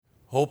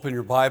Open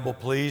your Bible,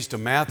 please, to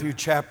Matthew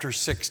chapter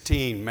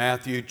 16.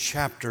 Matthew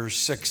chapter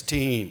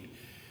 16.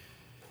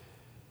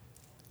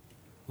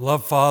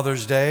 Love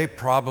Father's Day,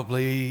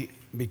 probably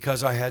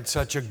because I had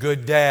such a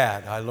good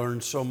dad. I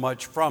learned so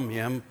much from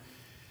him.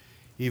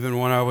 Even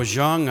when I was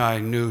young, I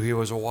knew he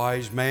was a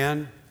wise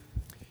man,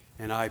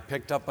 and I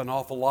picked up an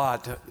awful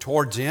lot.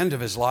 Towards the end of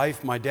his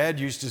life, my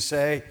dad used to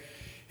say,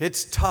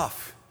 "It's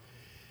tough.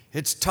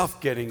 It's tough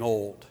getting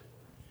old."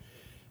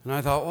 And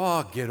I thought,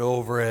 well, get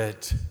over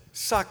it.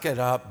 Suck it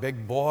up,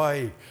 big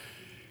boy.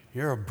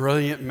 You're a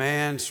brilliant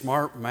man,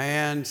 smart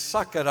man.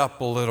 Suck it up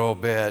a little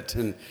bit.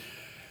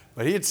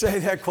 But he'd say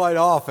that quite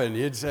often.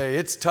 He'd say,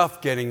 it's tough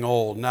getting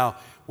old. Now,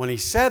 when he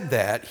said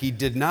that, he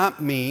did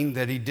not mean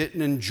that he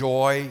didn't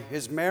enjoy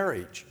his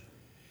marriage.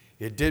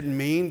 It didn't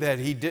mean that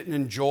he didn't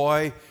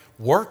enjoy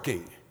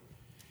working.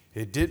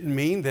 It didn't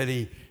mean that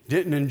he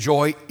didn't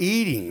enjoy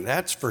eating,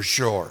 that's for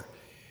sure.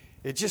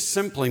 It just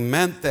simply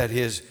meant that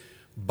his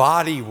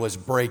body was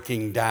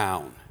breaking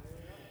down,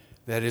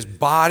 that his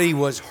body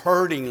was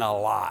hurting a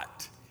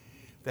lot,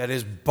 that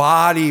his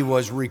body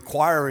was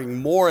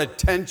requiring more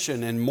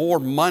attention and more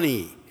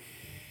money.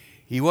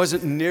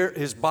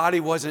 His body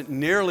wasn't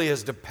nearly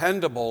as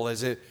dependable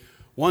as it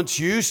once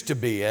used to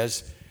be.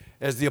 As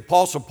the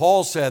Apostle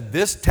Paul said,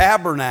 this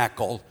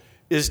tabernacle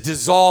is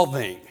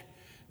dissolving.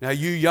 Now,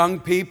 you young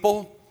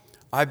people,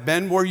 I've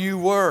been where you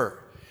were.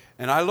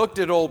 And I looked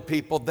at old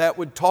people that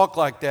would talk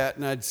like that,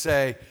 and I'd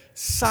say,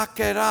 suck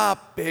it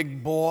up,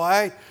 big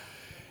boy.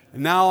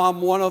 And now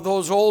I'm one of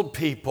those old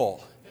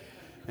people.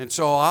 And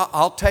so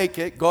I'll take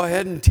it. Go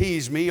ahead and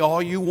tease me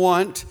all you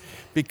want,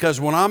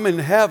 because when I'm in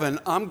heaven,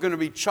 I'm going to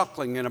be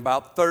chuckling in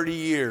about 30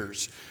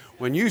 years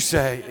when you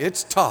say,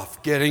 it's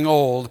tough getting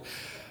old.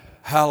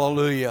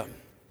 Hallelujah.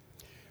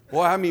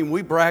 Boy, I mean,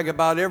 we brag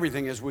about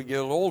everything as we get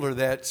older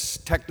that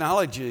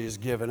technology is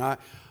given.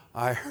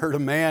 I heard a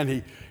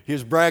man, he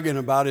was bragging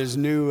about his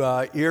new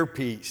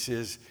earpiece,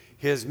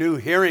 his new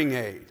hearing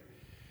aid.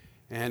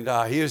 And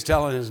he was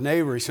telling his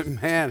neighbor, he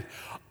said, man,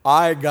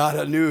 I got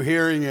a new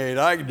hearing aid.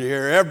 I can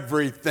hear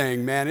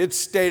everything, man. It's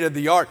state of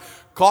the art.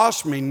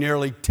 Cost me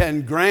nearly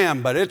 10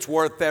 grand, but it's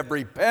worth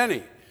every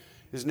penny.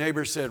 His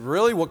neighbor said,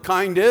 really? What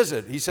kind is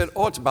it? He said,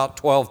 oh, it's about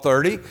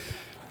 $12.30.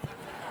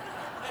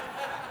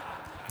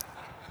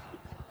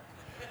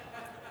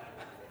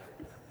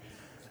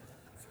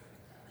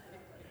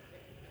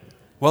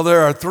 Well,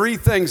 there are three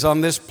things on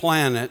this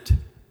planet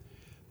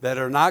that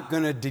are not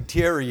going to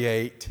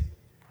deteriorate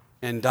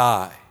and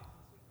die: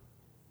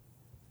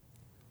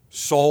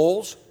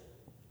 souls,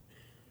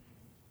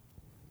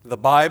 the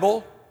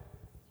Bible,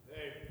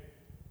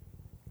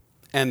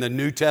 and the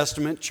New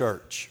Testament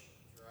church.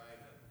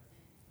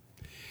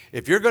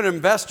 If you're going to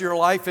invest your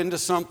life into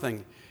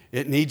something,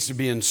 it needs to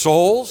be in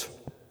souls,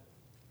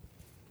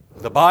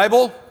 the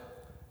Bible,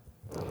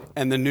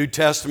 and the New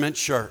Testament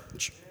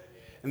church.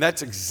 And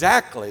that's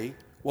exactly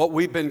what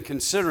we've been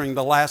considering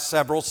the last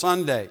several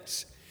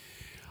Sundays.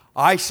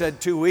 I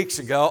said 2 weeks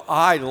ago,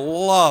 I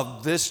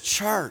love this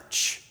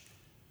church.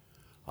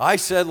 I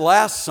said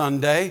last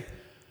Sunday,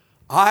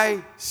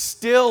 I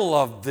still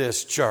love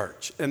this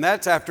church. And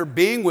that's after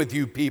being with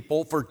you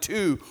people for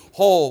 2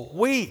 whole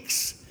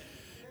weeks.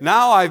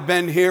 Now I've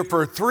been here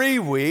for 3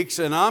 weeks,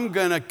 and I'm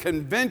going to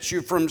convince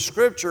you from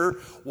Scripture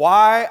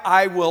why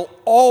I will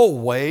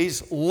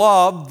always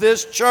love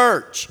this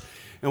church.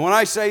 And when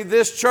I say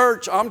this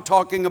church, I'm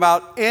talking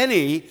about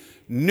any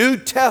New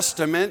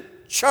Testament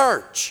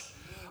church.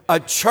 A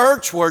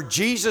church where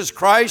Jesus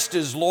Christ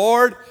is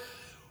Lord.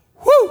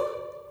 Whew!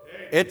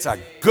 It's a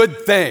good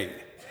thing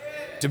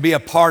to be a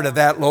part of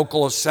that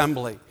local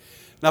assembly.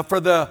 Now, for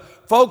the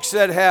folks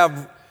that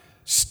have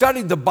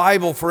studied the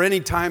Bible for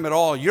any time at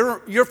all,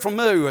 you're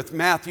familiar with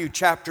Matthew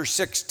chapter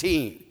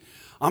 16.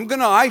 I'm going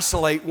to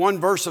isolate one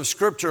verse of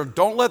Scripture.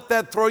 Don't let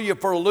that throw you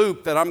for a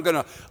loop that I'm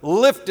going to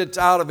lift it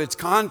out of its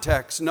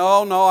context.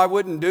 No, I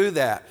wouldn't do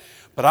that.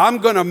 But I'm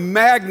going to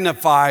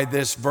magnify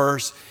this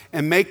verse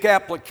and make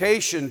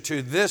application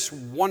to this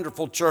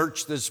wonderful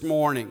church this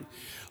morning.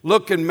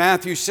 Look in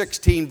Matthew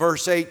 16,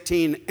 verse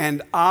 18.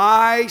 And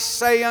I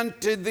say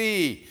unto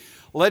thee,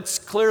 let's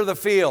clear the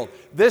field.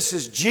 This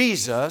is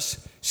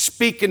Jesus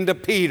speaking to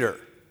Peter.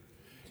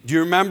 Do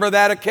you remember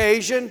that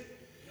occasion?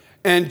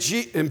 And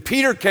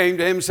Peter came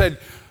to him and said,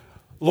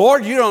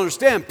 Lord, you don't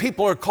understand.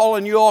 People are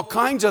calling you all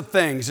kinds of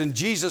things. And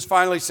Jesus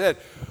finally said,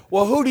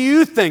 well, who do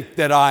you think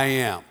that I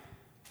am?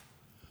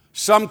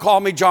 Some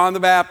call me John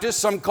the Baptist,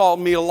 some call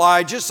me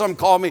Elijah, some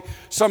call me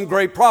some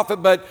great prophet,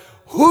 but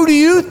who do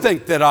you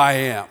think that I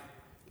am?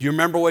 Do you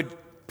remember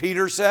what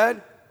Peter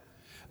said?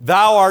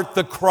 Thou art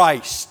the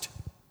Christ,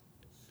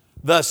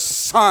 the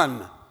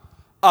Son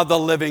of the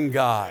living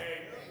God.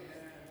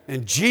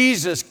 And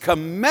Jesus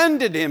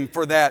commended him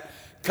for that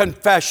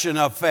confession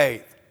of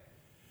faith.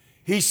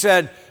 He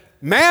said,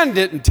 man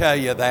didn't tell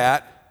you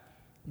that.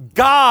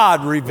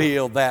 God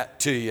revealed that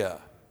to you.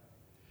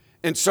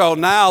 And so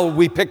now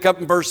we pick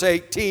up in verse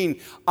 18,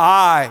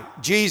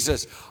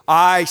 Jesus,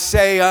 I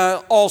say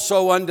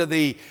also unto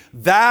thee,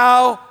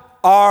 thou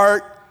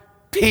art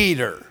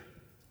Peter.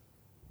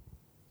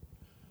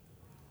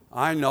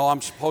 I know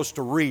I'm supposed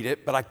to read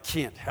it, but I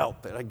can't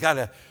help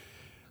it.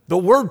 The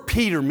word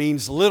Peter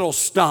means little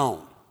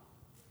stone,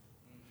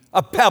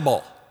 a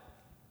pebble.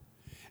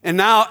 And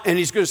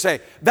he's going to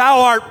say,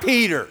 thou art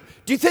Peter.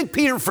 Do you think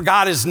Peter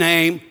forgot his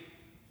name?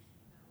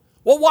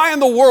 Well, why in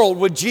the world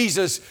would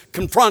Jesus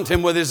confront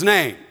him with his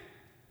name?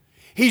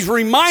 He's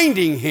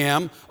reminding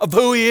him of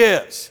who he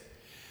is.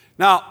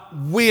 Now,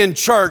 we in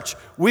church,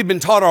 we've been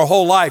taught our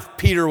whole life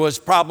Peter was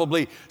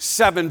probably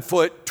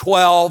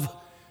 7'12",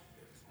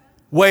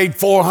 weighed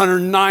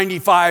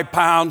 495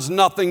 pounds,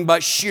 nothing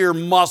but sheer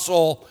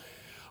muscle,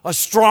 a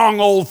strong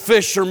old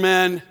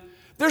fisherman.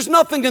 There's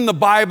nothing in the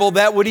Bible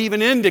that would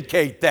even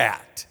indicate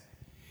that.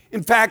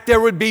 In fact, there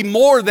would be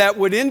more that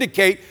would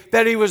indicate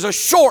that he was a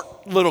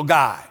short little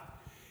guy.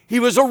 He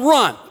was a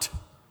runt.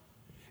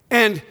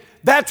 And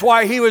that's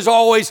why he was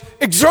always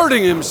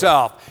exerting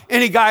himself.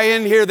 Any guy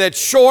in here that's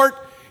short,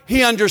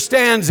 he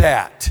understands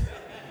that.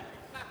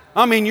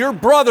 I mean, your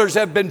brothers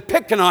have been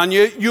picking on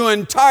you your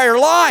entire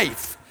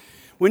life.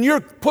 When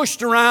you're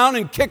pushed around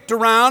and kicked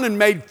around and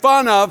made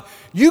fun of,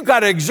 you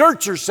got to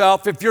exert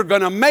yourself if you're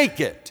going to make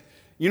it.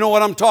 You know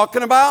what I'm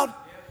talking about?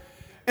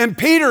 And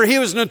Peter, he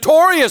was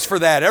notorious for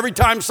that. Every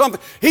time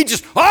something,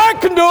 I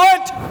can do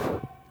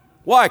it.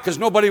 Why? Because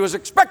nobody was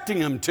expecting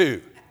him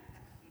to.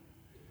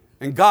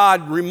 And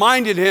God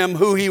reminded him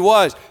who he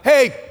was.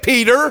 Hey,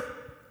 Peter,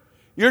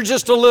 you're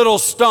just a little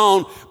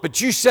stone,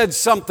 but you said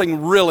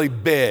something really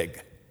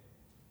big.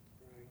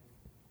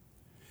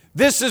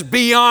 This is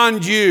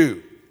beyond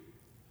you.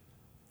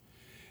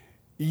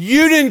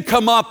 You didn't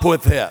come up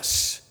with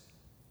this.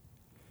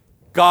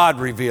 God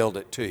revealed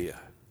it to you.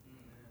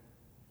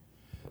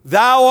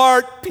 Thou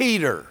art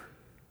Peter,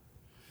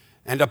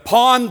 and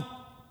upon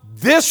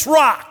this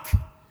rock,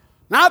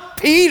 not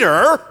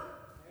Peter.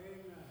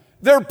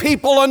 There are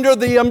people under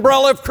the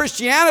umbrella of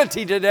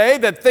Christianity today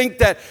that think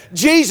that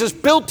Jesus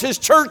built his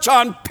church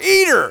on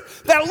Peter,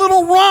 that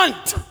little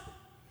runt,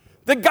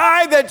 the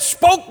guy that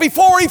spoke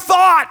before he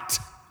thought.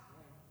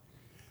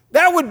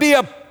 That would be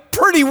a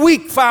pretty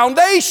weak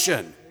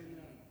foundation.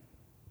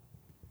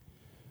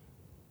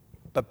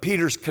 But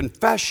Peter's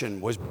confession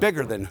was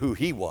bigger than who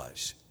he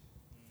was.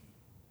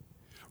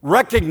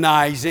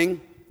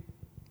 Recognizing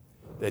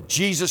that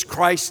Jesus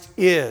Christ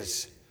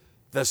is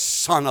the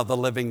Son of the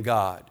living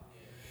God.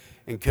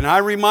 And can I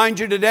remind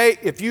you today,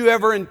 if you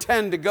ever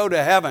intend to go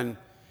to heaven,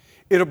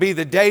 it'll be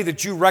the day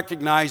that you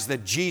recognize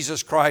that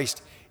Jesus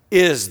Christ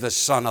is the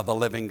Son of the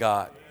living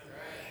God.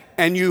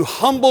 And you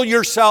humble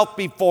yourself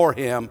before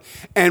him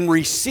and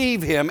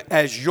receive him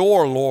as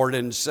your Lord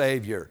and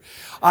Savior.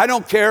 I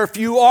don't care if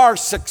you are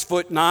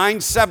 6'9",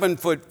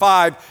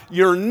 7'5",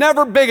 you're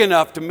never big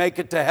enough to make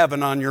it to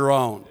heaven on your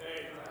own.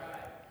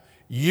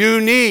 You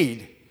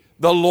need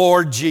the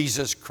Lord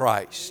Jesus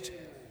Christ.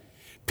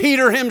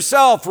 Peter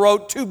himself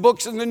wrote 2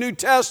 books in the New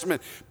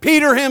Testament.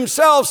 Peter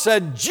himself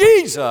said,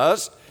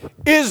 Jesus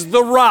is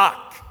the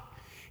rock.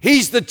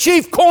 He's the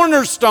chief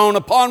cornerstone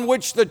upon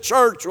which the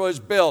church was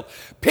built.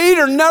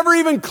 Peter never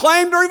even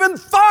claimed or even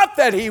thought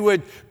that he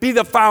would be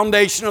the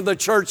foundation of the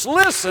church.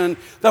 Listen,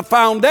 the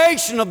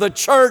foundation of the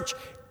church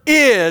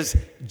is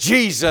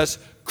Jesus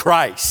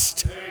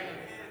Christ.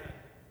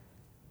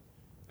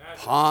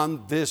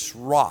 Upon this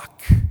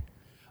rock,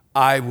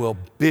 I will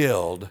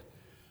build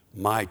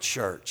my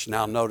church.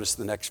 Now notice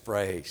the next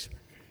phrase.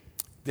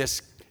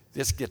 This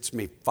gets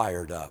me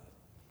fired up.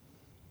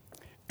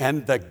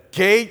 And the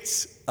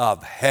gates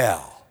of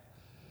hell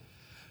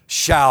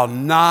shall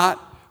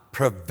not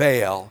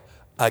prevail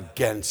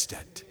against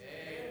it.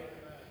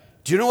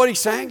 Do you know what he's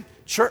saying?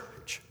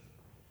 Church,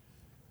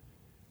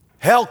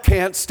 hell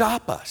can't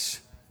stop us.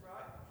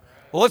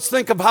 Well, let's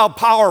think of how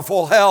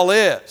powerful hell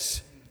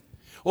is.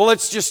 Well,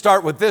 let's just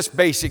start with this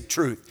basic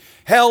truth.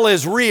 Hell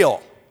is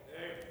real.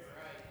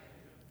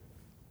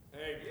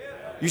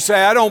 You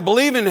say, I don't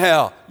believe in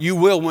hell. You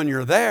will when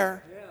you're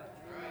there.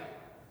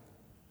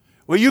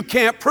 Well, you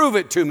can't prove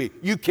it to me.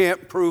 You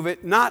can't prove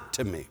it not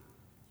to me.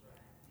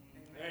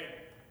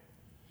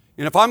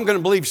 And if I'm going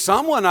to believe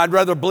someone, I'd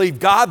rather believe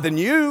God than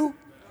you.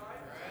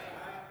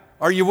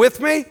 Are you with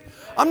me?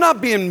 I'm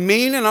not being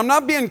mean and I'm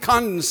not being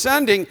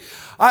condescending.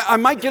 I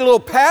might get a little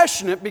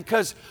passionate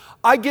because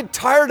I get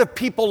tired of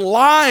people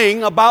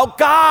lying about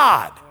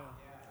God.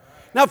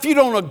 Now, if you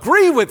don't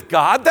agree with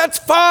God, that's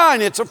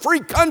fine. It's a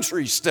free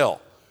country still.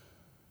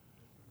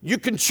 You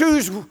can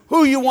choose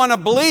who you want to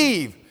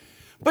believe.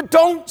 But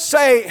don't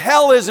say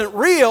hell isn't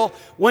real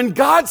when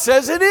God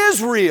says it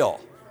is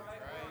real.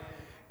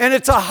 And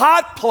it's a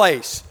hot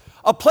place,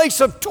 a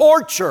place of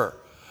torture,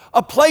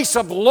 a place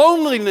of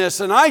loneliness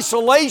and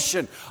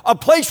isolation, a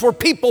place where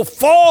people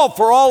fall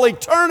for all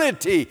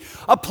eternity,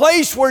 a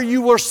place where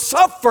you will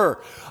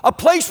suffer, a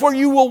place where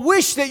you will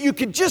wish that you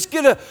could just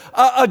get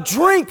a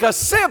drink, a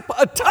sip,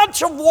 a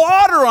touch of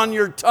water on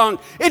your tongue.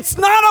 It's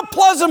not a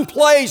pleasant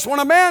place. When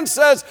a man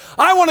says,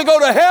 I want to go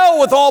to hell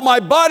with all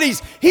my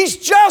buddies, he's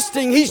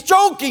jesting, he's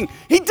joking.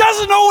 He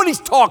doesn't know what he's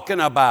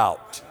talking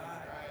about.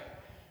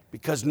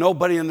 Because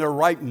nobody in their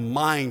right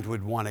mind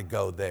would want to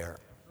go there.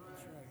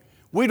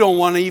 We don't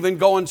want to even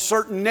go in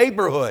certain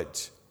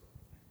neighborhoods.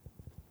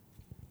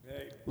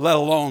 let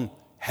alone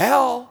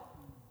hell.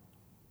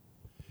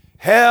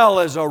 Hell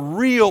is a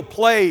real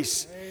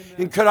place. Amen.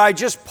 And could I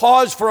just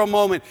pause for a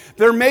moment?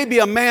 There may be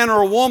a man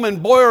or a woman,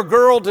 boy or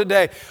girl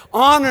today,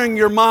 honoring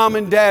your mom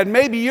and dad.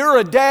 Maybe you're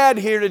a dad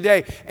here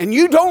today, and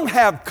you don't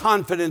have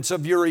confidence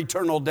of your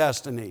eternal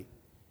destiny.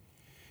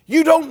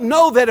 You don't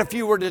know that if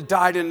you were to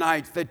die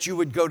tonight that you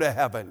would go to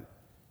heaven.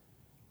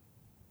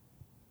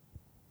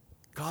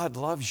 God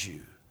loves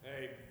you.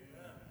 Amen.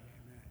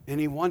 And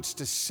He wants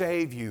to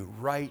save you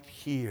right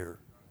here,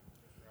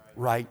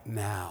 right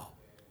now.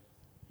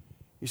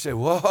 You say,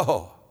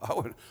 whoa,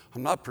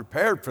 I'm not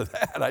prepared for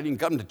that. I didn't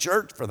come to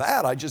church for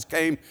that. I just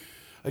came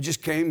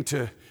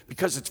to,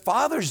 because it's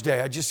Father's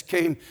Day. I just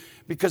came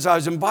because I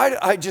was invited.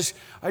 I just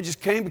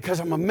came because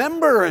I'm a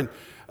member. And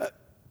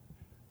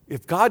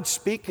if God's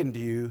speaking to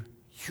you,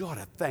 you ought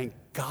to thank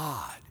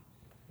God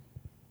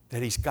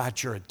that He's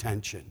got your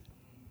attention.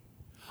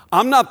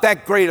 I'm not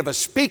that great of a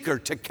speaker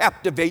to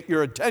captivate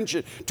your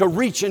attention, to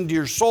reach into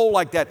your soul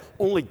like that.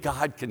 Only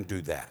God can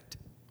do that.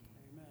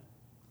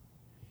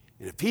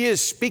 And if He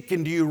is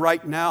speaking to you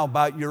right now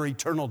about your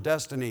eternal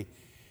destiny,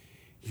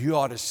 you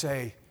ought to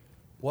say,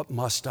 what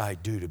must I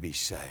do to be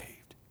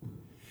saved?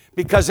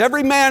 Because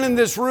every man in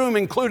this room,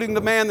 including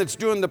the man that's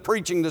doing the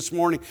preaching this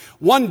morning,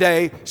 one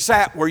day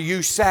sat where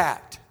you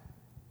sat,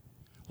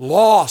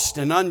 lost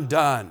and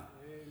undone,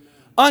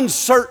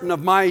 uncertain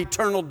of my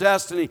eternal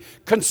destiny,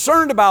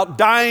 concerned about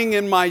dying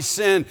in my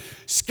sin,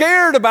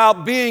 scared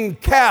about being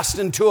cast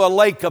into a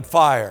lake of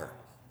fire.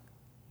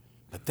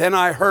 But then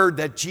I heard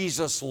that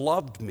Jesus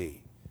loved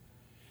me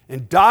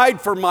and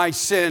died for my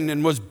sin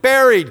and was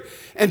buried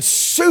and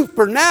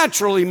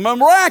supernaturally,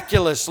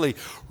 miraculously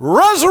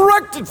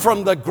resurrected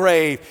from the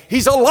grave.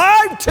 He's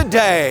alive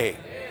today.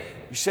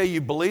 You say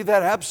you believe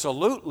that?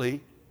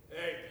 Absolutely.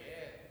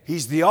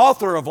 He's the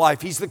author of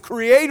life. He's the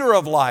creator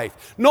of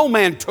life. No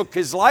man took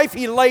His life.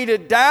 He laid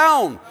it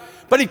down.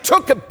 But He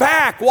took it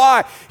back.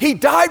 Why? He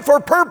died for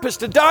a purpose,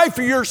 to die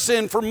for your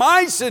sin, for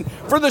my sin,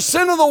 for the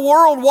sin of the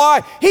world.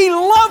 Why? He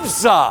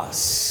loves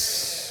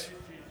us.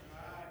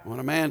 When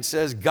a man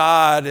says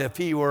God, if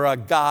He were a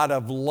God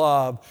of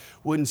love,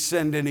 wouldn't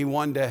send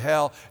anyone to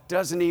hell,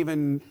 doesn't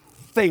even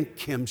think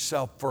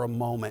himself for a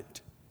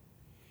moment.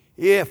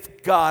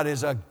 If God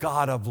is a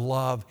God of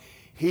love,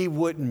 He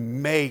wouldn't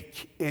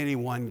make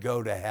anyone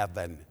go to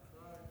heaven.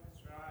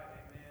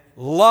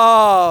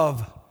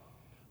 Love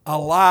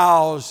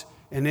allows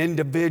an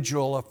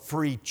individual a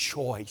free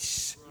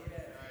choice.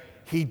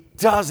 He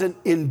doesn't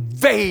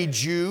invade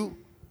you.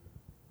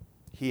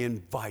 He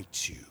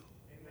invites you.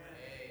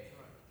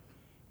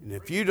 And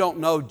if you don't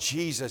know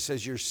Jesus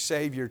as your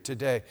Savior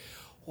today,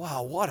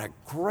 wow, what a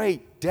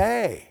great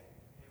day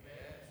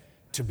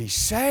to be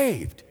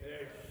saved.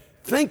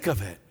 Think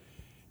of it.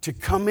 To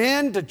come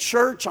into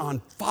church on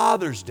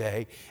Father's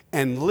Day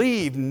and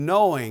leave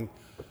knowing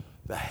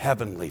the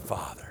Heavenly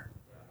Father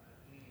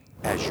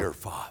as your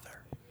Father.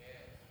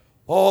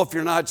 Oh, if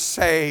you're not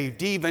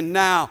saved, even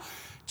now,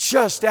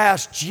 just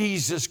ask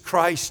Jesus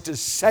Christ to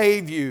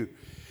save you,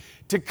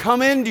 to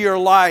come into your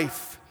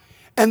life,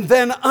 and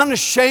then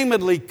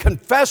unashamedly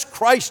confess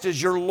Christ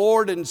as your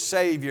Lord and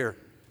Savior.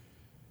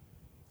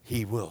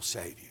 He will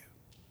save you.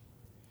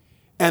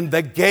 And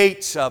the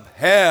gates of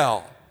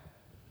hell,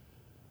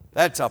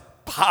 that's a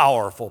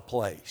powerful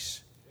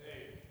place,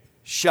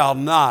 shall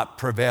not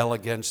prevail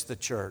against the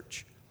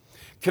church.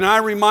 Can I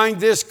remind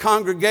this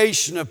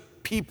congregation of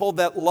people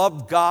that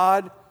love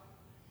God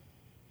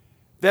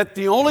that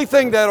the only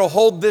thing that will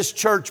hold this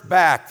church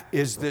back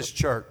is this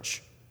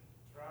church.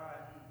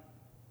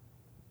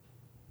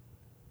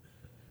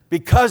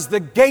 Because the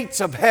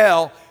gates of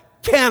hell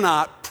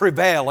cannot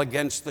prevail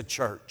against the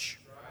church.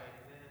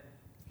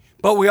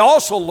 But we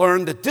also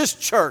learned that this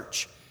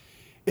church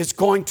is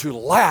going to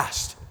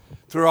last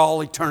through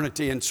all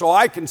eternity. And so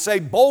I can say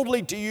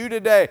boldly to you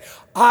today,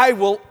 I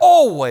will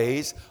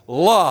always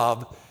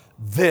love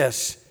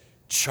this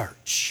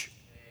church.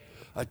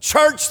 A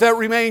church that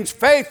remains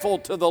faithful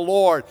to the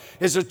Lord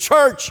is a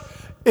church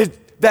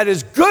that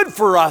is good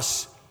for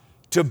us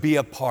to be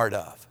a part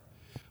of.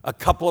 A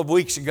couple of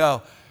weeks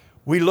ago,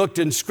 we looked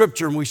in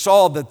Scripture and we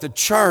saw that the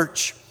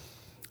church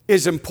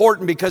is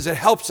important because it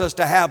helps us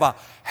to have a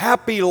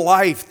happy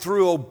life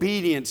through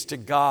obedience to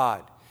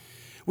God.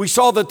 We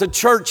saw that the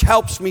church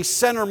helps me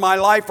center my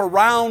life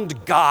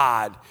around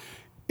God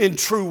in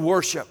true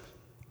worship.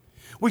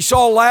 We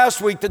saw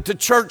last week that the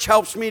church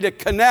helps me to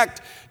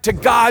connect to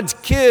God's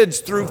kids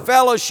through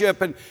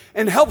fellowship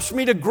and helps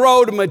me to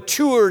grow to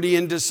maturity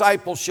in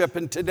discipleship.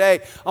 And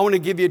today, I want to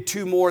give you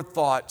two more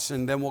thoughts,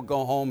 and then we'll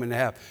go home and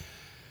have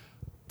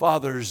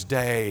Father's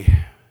Day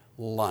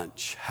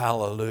lunch.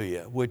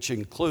 Hallelujah. Which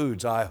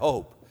includes, I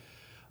hope,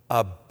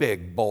 a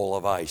big bowl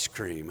of ice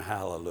cream.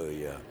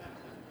 Hallelujah.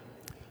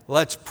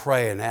 Let's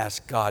pray and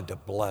ask God to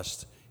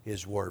bless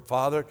His Word.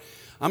 Father,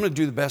 I'm going to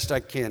do the best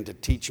I can to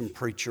teach and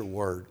preach Your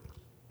Word.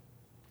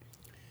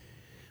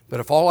 But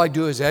if all I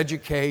do is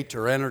educate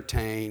or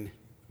entertain,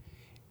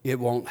 it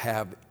won't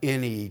have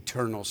any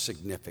eternal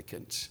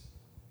significance.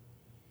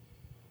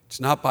 It's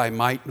not by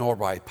might nor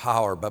by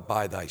power, but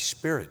by thy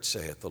Spirit,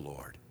 saith the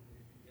Lord.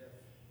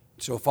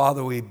 So,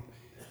 Father, we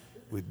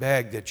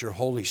beg that your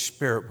Holy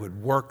Spirit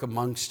would work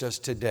amongst us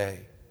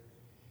today.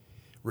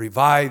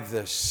 Revive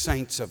the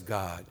saints of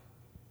God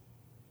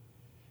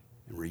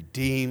and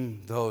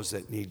redeem those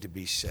that need to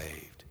be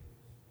saved.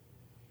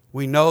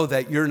 We know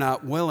that you're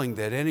not willing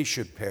that any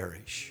should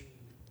perish,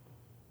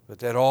 but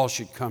that all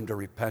should come to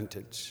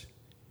repentance.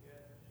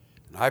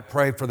 And I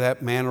pray for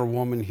that man or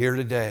woman here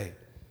today.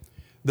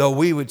 Though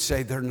we would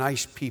say they're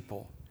nice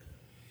people,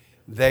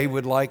 they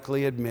would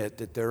likely admit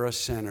that they're a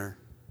sinner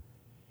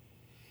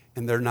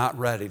and they're not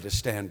ready to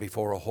stand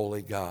before a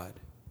holy God.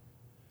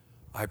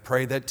 I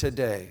pray that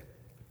today,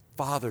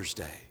 Father's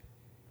Day,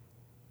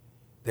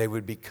 they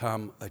would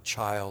become a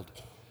child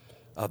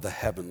of the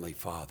Heavenly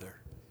Father.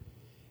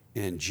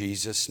 In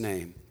Jesus'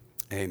 name,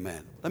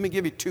 amen. Let me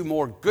give you 2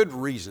 more good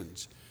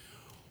reasons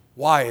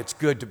why it's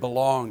good to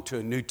belong to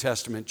a New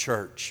Testament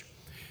church.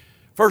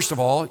 First of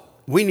all,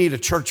 we need a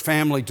church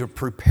family to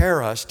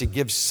prepare us to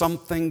give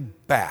something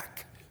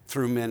back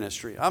through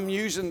ministry. I'm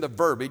using the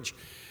verbiage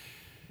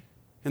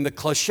and the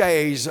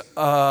cliches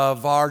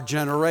of our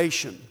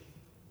generation.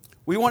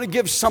 We want to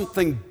give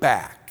something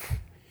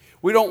back.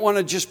 We don't want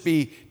to just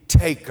be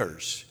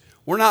takers.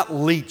 We're not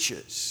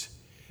leeches.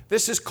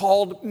 This is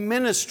called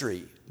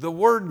ministry. The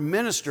word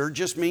minister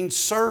just means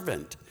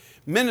servant.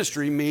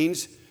 Ministry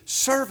means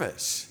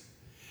service.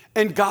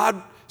 And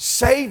God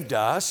saved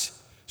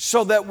us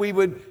so that we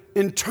would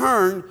in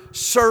turn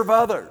serve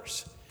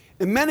others.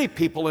 And many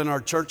people in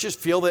our churches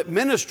feel that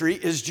ministry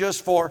is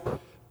just for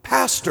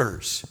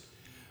pastors.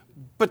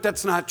 But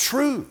that's not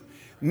true.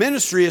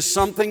 Ministry is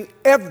something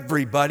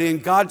everybody in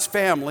God's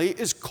family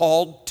is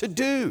called to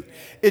do.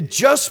 It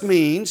just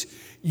means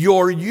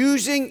you're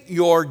using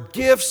your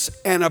gifts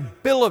and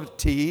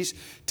abilities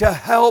to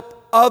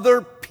help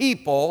other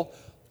people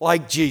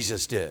like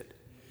Jesus did.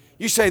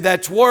 You say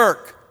that's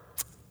work.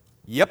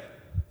 Yep,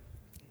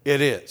 it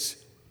is.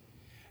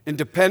 And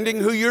depending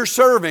who you're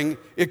serving,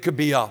 it could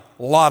be a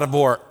lot of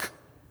work.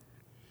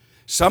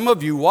 Some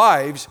of you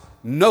wives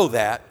know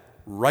that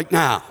right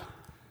now.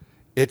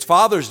 It's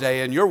Father's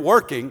Day and you're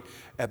working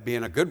at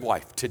being a good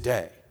wife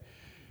today.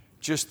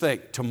 Just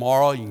think,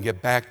 tomorrow you can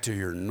get back to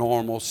your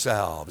normal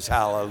selves.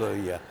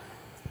 Hallelujah.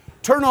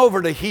 Turn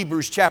over to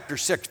Hebrews chapter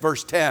 6,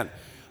 verse 10.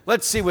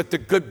 Let's see what the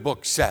good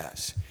book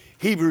says.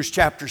 Hebrews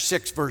chapter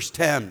 6, verse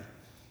 10.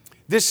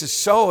 This is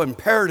so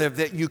imperative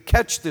that you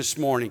catch this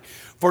morning.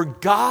 For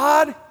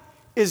God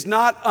is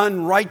not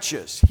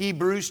unrighteous.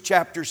 Hebrews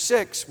chapter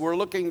 6, we're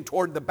looking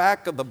toward the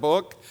back of the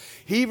book.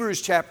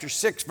 Hebrews chapter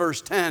 6,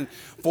 verse 10.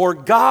 For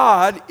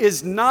God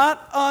is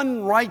not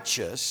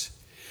unrighteous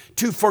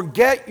to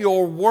forget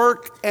your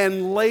work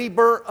and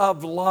labor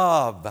of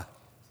love,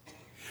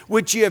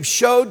 which ye have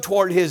showed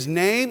toward his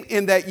name,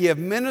 in that ye have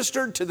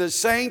ministered to the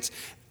saints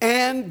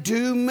and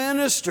do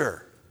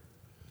minister.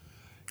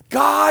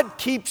 God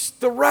keeps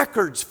the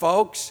records,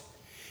 folks.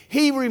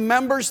 He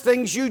remembers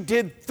things you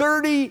did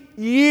 30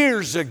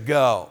 years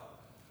ago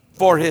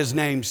for his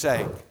name's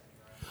sake.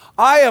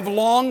 I have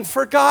long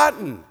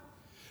forgotten,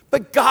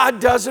 but God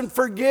doesn't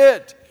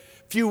forget.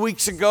 A few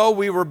weeks ago,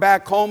 we were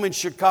back home in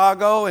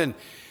Chicago, and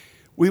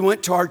we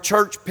went to our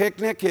church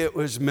picnic. It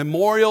was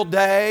Memorial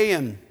Day,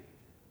 and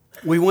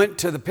we went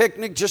to the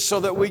picnic just so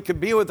that we could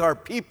be with our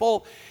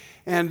people.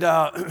 And,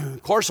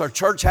 of course, our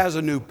church has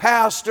a new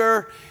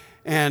pastor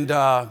and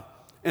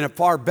a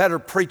far better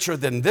preacher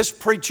than this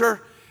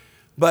preacher.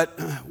 But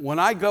when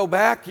I go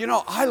back,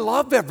 I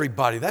love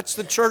everybody. That's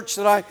the church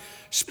that I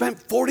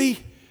spent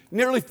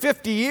nearly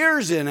 50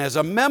 years in as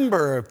a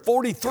member,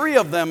 43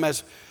 of them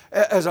as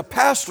a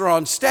pastor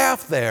on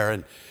staff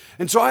there.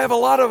 And so I have a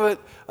lot of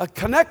a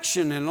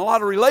connection and a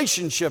lot of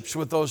relationships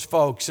with those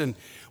folks. And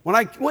when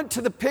I went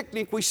to the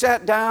picnic, we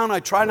sat down. I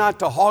try not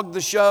to hog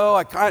the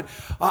show.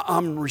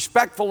 I'm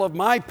respectful of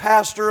my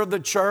pastor of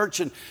the church.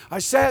 And I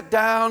sat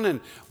down,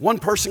 and one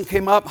person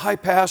came up, "Hi,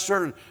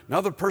 Pastor," and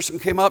another person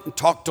came up and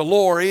talked to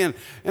Lori. And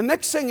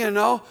next thing you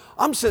know,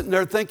 I'm sitting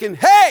there thinking,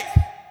 hey,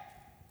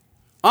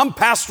 I'm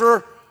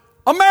Pastor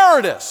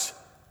Emeritus.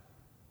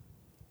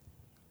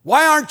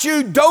 Why aren't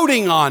you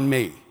doting on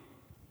me?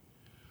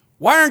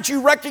 Why aren't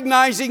you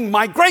recognizing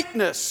my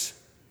greatness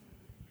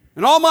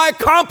and all my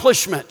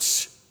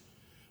accomplishments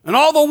and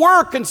all the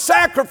work and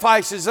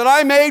sacrifices that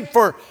I made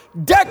for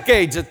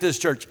decades at this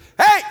church?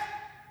 Hey,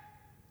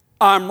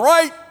 I'm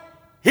right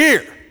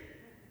here.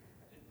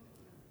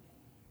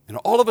 And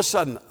all of a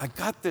sudden, I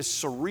got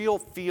this surreal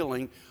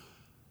feeling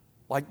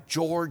like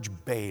George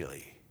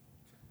Bailey.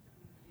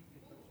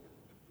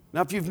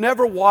 Now, if you've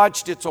never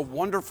watched It's a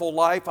Wonderful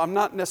Life, I'm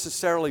not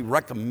necessarily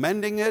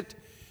recommending it,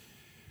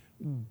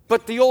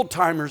 but the old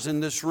timers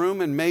in this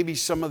room and maybe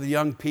some of the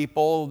young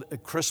people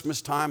at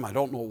Christmas time, I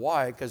don't know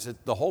why, because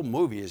the whole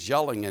movie is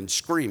yelling and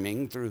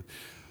screaming through,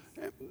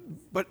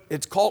 but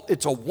it's called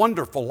It's a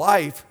Wonderful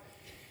Life.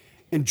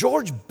 And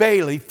George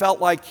Bailey felt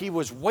like he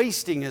was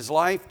wasting his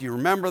life. Do you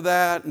remember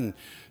that? And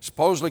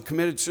supposedly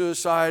committed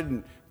suicide,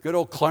 and good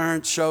old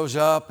Clarence shows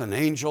up, an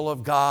angel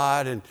of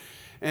God,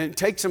 and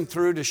takes him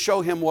through to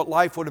show him what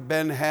life would have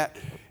been had.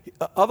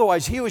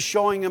 Otherwise, he was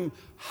showing him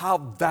how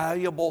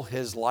valuable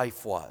his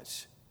life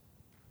was.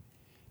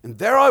 And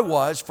there I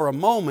was for a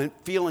moment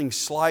feeling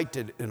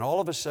slighted, and all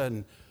of a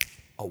sudden,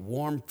 a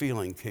warm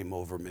feeling came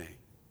over me.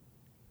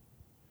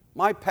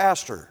 My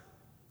pastor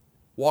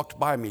walked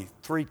by me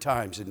 3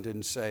 times and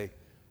didn't say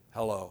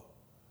hello.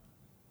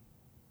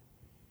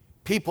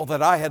 People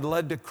that I had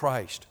led to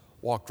Christ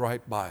walked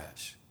right by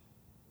us.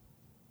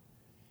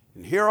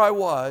 And here I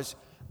was,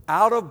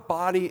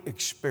 out-of-body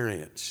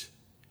experience,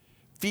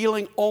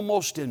 feeling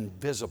almost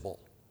invisible.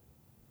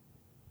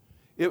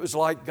 It was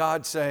like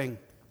God saying,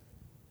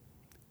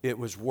 it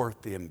was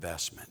worth the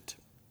investment.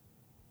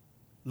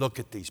 Look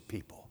at these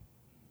people.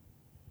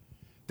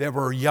 There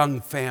were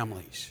young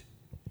families,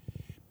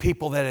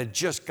 people that had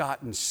just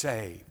gotten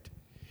saved.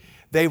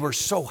 They were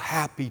so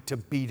happy to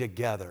be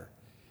together.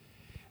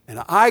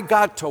 And I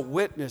got to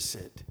witness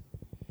it,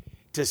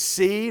 to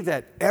see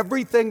that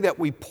everything that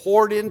we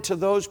poured into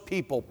those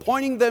people,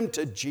 pointing them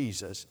to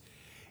Jesus,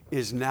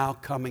 is now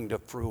coming to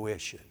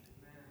fruition.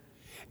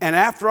 And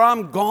after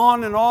I'm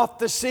gone and off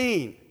the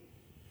scene,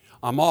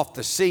 I'm off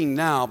the scene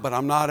now, but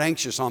I'm not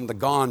anxious on the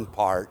gone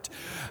part.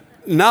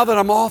 Now that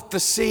I'm off the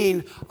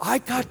scene, I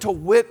got to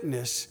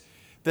witness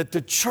that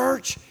the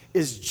church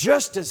is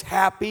just as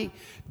happy,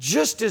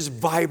 just as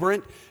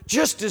vibrant,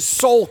 just as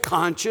soul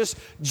conscious,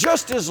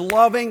 just as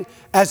loving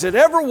as it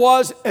ever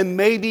was, and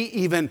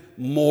maybe even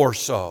more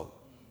so.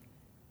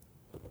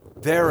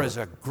 There is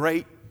a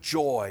great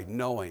joy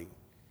knowing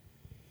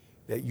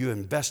that you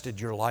invested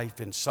your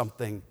life in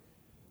something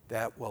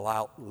that will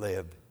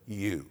outlive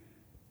you.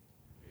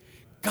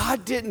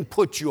 God didn't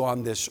put you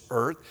on this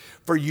earth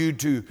for you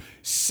to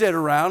sit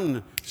around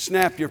and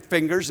snap your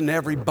fingers and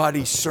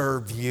everybody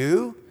serve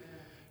you.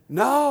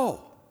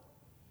 No.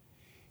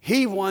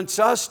 He wants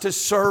us to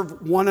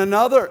serve one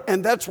another,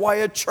 and that's why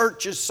a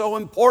church is so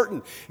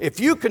important. If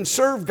you can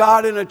serve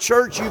God in a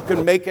church, you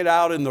can make it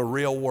out in the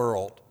real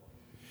world.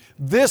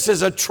 This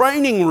is a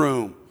training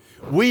room.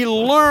 We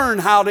learn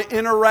how to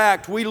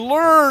interact. We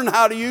learn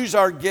how to use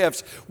our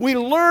gifts. We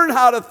learn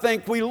how to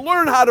think. We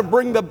learn how to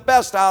bring the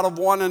best out of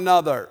one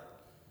another.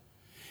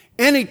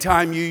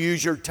 Anytime you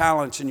use your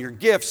talents and your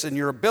gifts and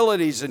your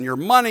abilities and your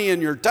money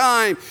and your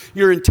time,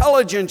 your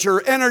intelligence,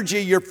 your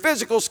energy, your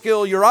physical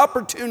skill, your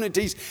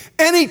opportunities,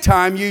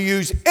 anytime you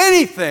use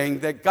anything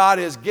that God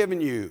has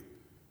given you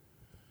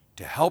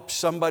to help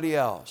somebody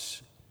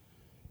else,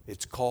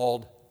 it's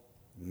called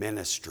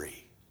ministry.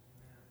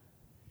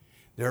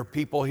 There are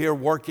people here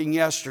working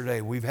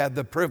yesterday. We've had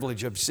the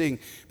privilege of seeing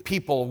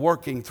people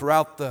working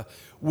throughout the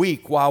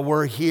week while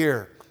we're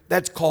here.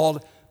 That's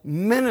called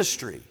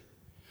ministry.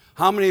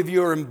 How many of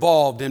you are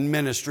involved in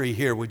ministry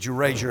here? Would you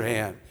raise your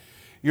hand?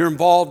 You're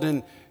involved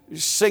in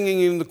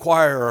singing in the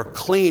choir or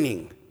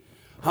cleaning.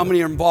 How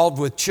many are involved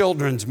with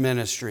children's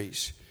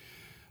ministries?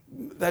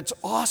 That's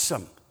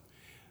awesome.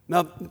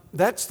 Now,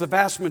 that's the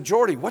vast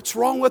majority. What's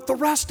wrong with the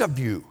rest of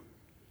you?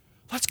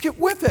 Let's get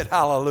with it,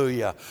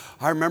 hallelujah.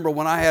 I remember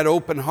when I had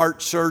open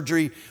heart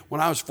surgery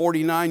when I was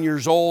 49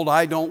 years old.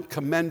 I don't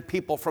commend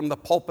people from the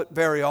pulpit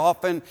very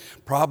often,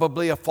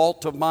 probably a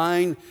fault of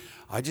mine.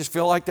 I just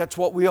feel like that's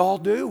what we all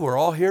do. We're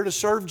all here to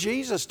serve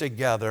Jesus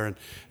together.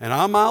 And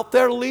I'm out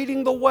there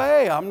leading the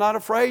way. I'm not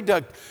afraid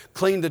to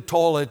clean the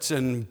toilets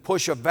and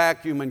push a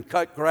vacuum and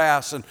cut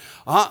grass. And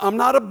I'm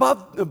not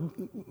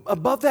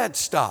above that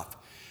stuff.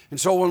 And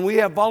so when we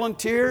have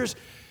volunteers,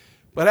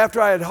 but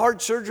after I had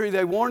heart surgery,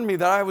 they warned me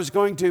that I was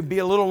going to be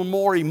a little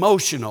more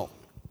emotional.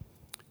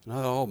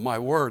 Oh, my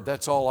word,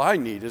 that's all I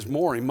need is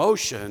more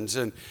emotions.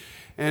 And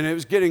it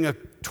was getting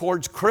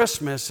towards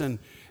Christmas, and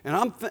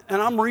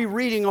I'm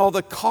rereading all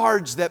the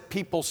cards that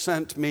people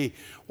sent me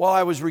while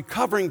I was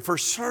recovering for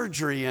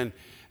surgery, and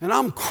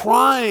I'm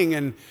crying.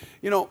 And,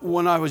 you know,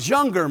 when I was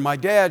younger, my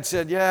dad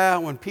said, yeah,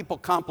 when people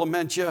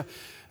compliment you,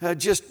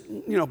 just,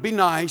 you know, be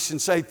nice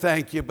and say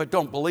thank you, but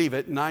don't believe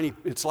it.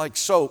 It's like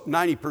soap,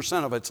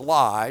 90% of it's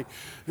lie.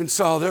 And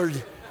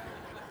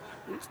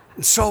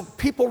so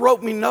people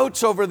wrote me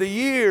notes over the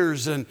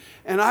years, and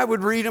I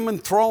would read them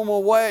and throw them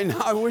away. And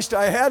I wished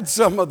I had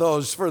some of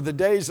those for the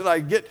days that I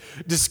get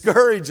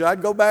discouraged.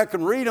 I'd go back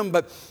and read them.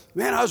 But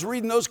man, I was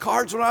reading those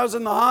cards when I was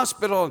in the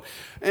hospital,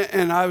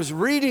 and I was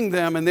reading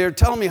them, and they were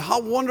telling me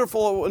how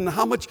wonderful and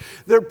how much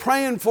they're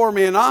praying for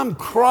me, and I'm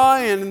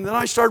crying. And then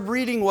I started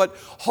reading what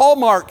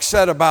Hallmark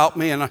said about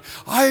me, and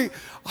I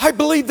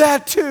believe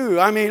that too.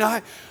 I mean,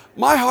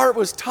 my heart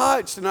was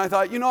touched, and I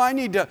thought, you know, I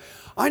need to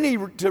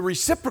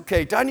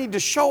reciprocate. I need to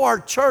show our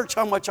church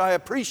how much I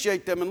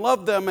appreciate them and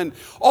love them and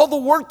all the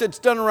work that's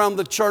done around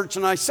the church.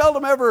 And I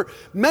seldom ever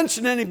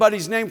mention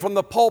anybody's name from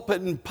the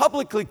pulpit and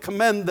publicly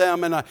commend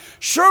them. And I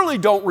surely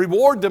don't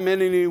reward them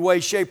in any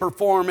way, shape, or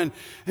form. And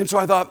so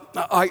I thought,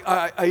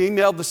 I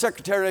emailed the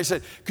secretary. I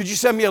said, could you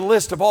send me a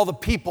list of all the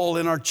people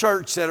in our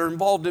church that are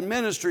involved in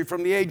ministry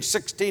from the age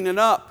 16 and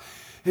up?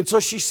 And so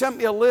she sent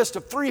me a list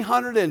of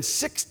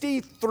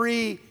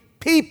 363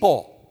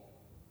 people.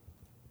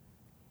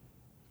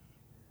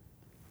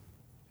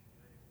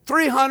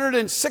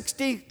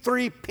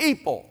 363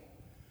 people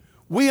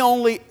we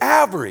only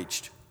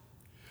averaged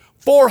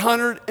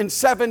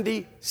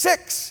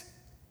 476.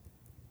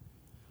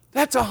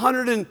 That's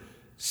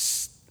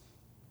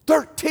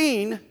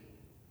 113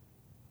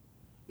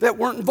 that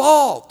weren't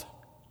involved.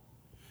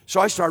 So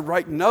I started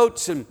writing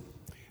notes, and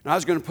I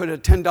was going to put a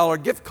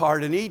 $10 gift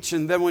card in each.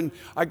 And then when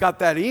I got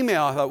that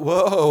email, I thought,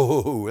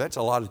 whoa, that's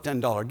a lot of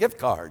 $10 gift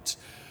cards.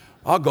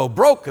 I'll go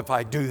broke if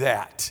I do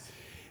that.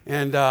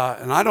 And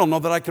I don't know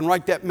that I can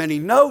write that many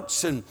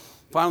notes. And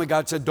finally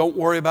God said, don't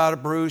worry about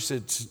it, Bruce.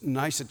 It's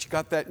nice that you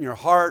got that in your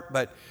heart,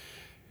 but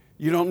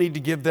you don't need to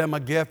give them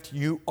a gift.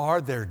 You are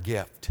their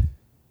gift.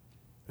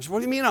 I said, what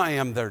do you mean I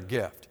am their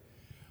gift?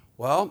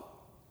 Well,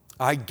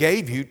 I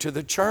gave you to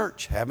the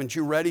church. Haven't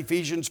you read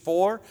Ephesians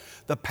 4?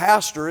 The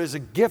pastor is a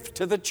gift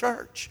to the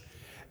church.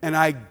 And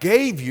I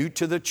gave you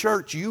to the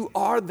church. You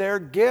are their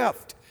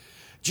gift.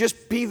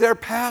 Just be their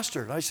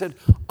pastor. And I said,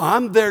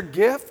 I'm their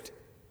gift?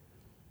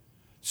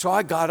 So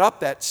I got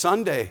up that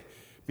Sunday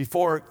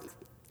before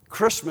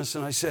Christmas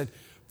and I said,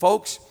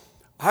 folks,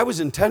 I was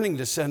intending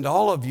to send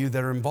all of you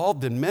that are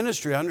involved in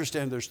ministry. I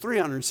understand there's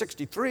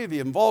 363 of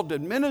you involved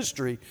in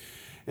ministry.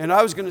 And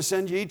I was going to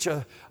send you each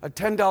a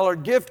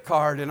 $10 gift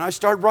card. And I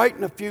started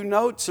writing a few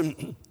notes,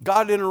 and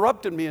God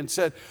interrupted me and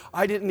said,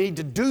 I didn't need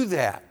to do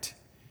that.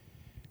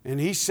 And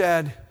He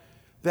said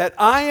that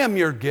I am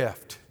your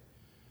gift.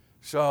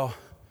 So,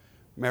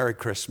 Merry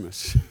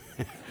Christmas.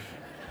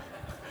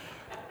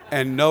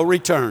 And no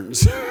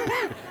returns.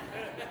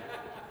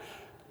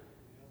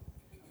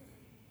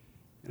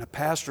 And a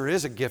pastor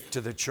is a gift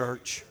to the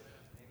church.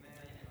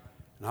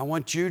 And I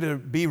want you to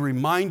be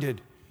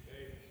reminded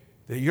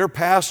that your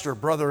pastor,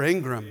 Brother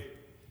Ingram,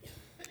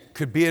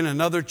 could be in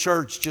another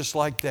church just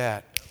like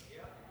that.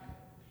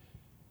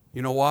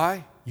 You know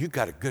why? You've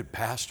got a good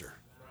pastor.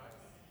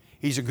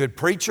 He's a good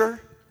preacher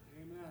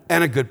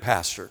and a good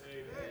pastor.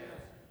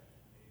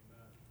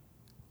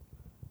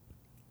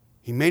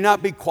 He may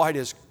not be quite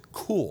as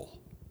cool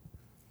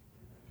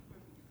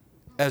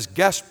as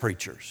guest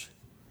preachers,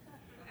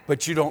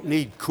 but you don't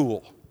need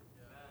cool.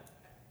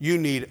 You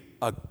need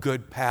a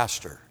good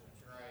pastor.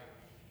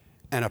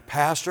 And a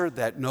pastor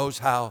that knows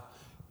how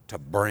to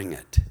bring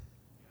it,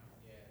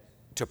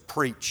 to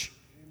preach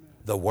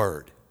the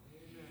word.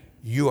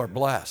 You are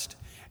blessed.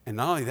 And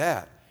not only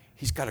that,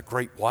 he's got a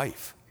great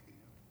wife.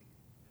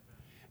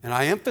 And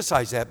I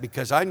emphasize that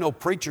because I know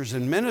preachers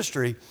in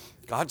ministry,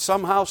 God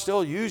somehow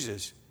still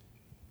uses.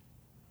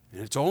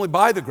 And it's only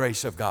by the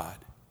grace of God.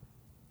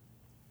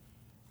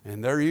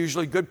 And they're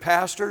usually good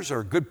pastors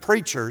or good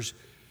preachers.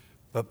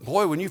 But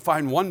boy, when you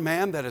find one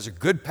man that is a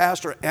good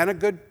pastor and a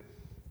good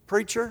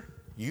preacher,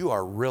 you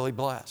are really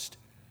blessed.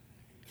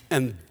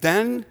 And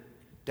then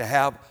to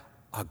have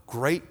a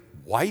great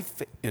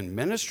wife in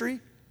ministry,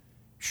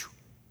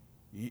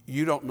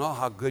 you don't know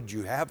how good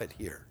you have it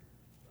here.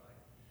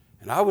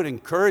 And I would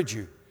encourage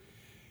you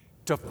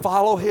to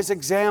follow his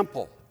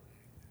example.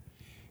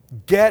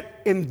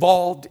 Get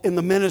involved in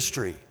the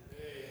ministry.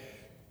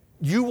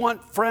 You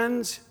want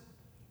friends?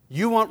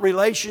 You want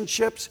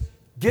relationships?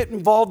 Get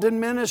involved in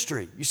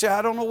ministry. You say,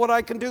 I don't know what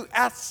I can do.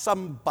 Ask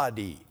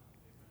somebody.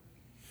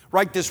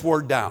 Write this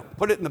word down.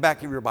 Put it in the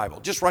back of your Bible.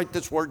 Just write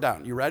this word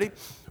down. You ready?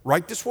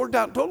 Write this word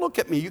down. Don't look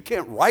at me. You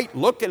can't write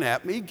looking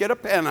at me. Get a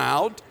pen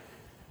out.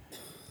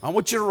 I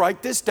want you to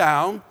write this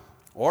down.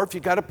 Or if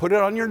you got to put it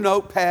on your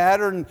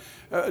notepad or an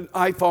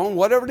iPhone,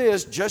 whatever it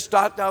is, just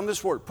jot down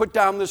this word. Put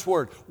down this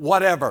word.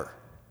 Whatever.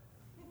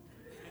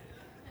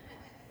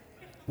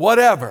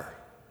 Whatever.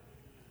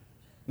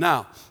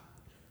 Now,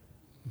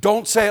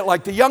 don't say it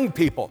like the young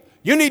people.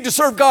 You need to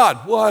serve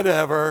God.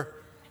 Whatever.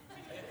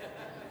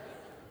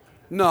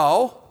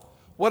 No.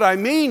 What I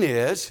mean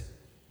is,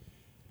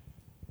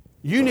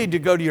 you need to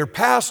go to your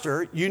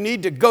pastor. You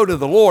need to go to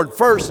the Lord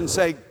first and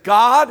say,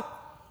 God,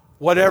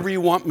 whatever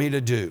you want me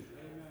to do.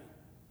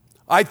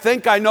 I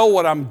think I know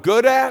what I'm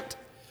good at.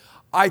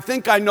 I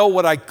think I know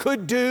what I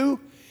could do.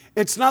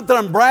 It's not that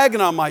I'm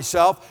bragging on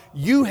myself.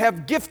 You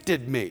have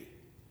gifted me.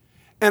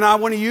 And I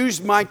want to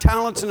use my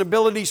talents and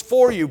abilities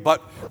for you.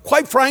 But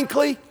quite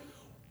frankly,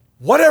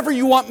 whatever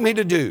you want me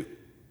to do,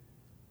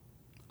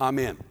 I'm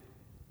in.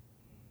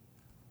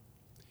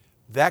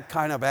 That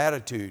kind of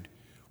attitude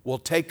will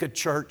take a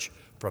church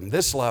from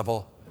this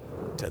level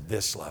to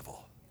this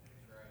level.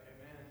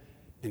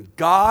 And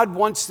God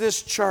wants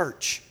this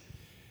church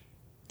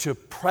to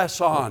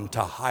press on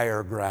to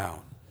higher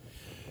ground.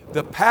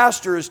 The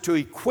pastor is to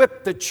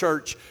equip the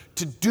church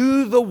to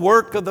do the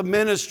work of the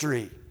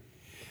ministry.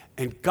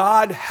 And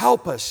God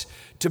help us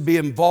to be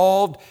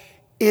involved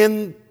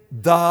in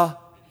the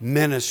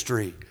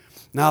ministry.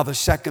 Now, the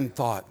second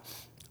thought.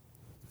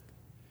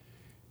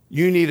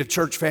 You need a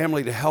church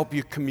family to help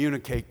you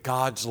communicate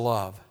God's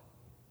love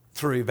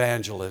through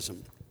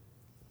evangelism.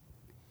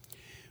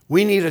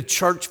 We need a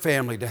church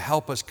family to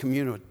help us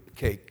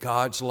communicate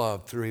God's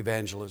love through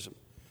evangelism.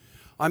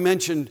 I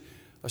mentioned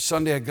a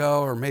Sunday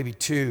ago, or maybe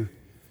two,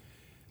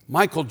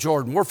 Michael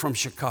Jordan. We're from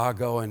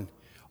Chicago, and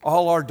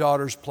all our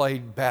daughters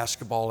played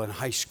basketball in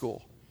high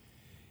school.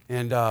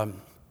 And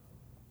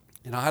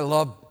I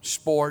love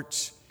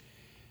sports.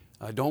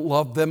 I don't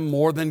love them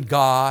more than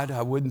God.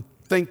 I wouldn't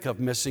think of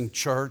missing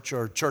church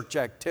or church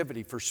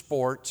activity for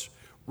sports,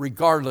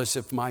 regardless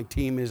if my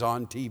team is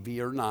on TV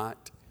or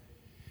not.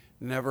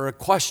 Never a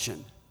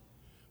question.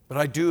 But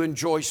I do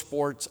enjoy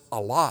sports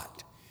a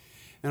lot.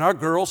 And our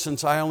girls,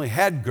 since I only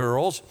had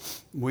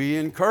girls, we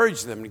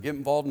encouraged them to get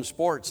involved in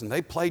sports. And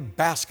they played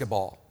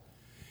basketball.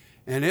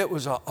 And it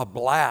was a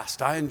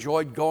blast. I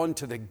enjoyed going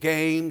to the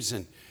games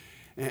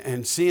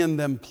and seeing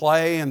them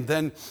play. And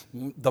then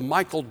the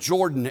Michael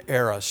Jordan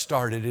era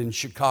started in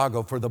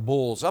Chicago for the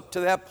Bulls. Up to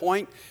that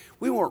point,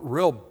 we weren't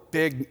real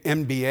big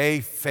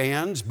NBA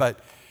fans, but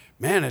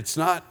man, it's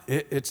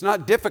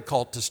not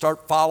difficult to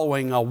start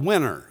following a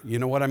winner. You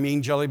know what I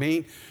mean, Jelly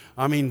Bean?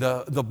 I mean,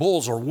 the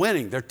Bulls are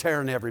winning. They're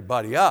tearing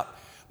everybody up.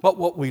 But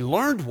what we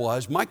learned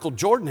was Michael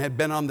Jordan had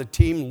been on the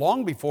team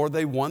long before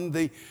they won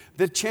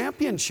the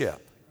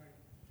championship.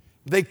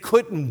 They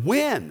couldn't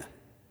win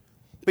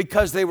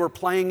because they were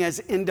playing as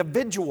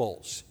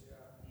individuals.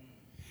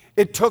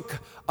 It took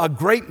a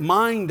great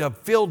mind of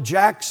Phil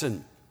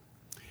Jackson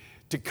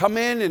to come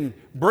in and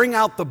bring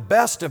out the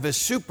best of his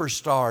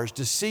superstars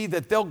to see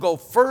that they'll go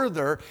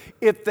further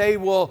if they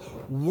will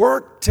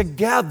work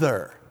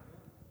together.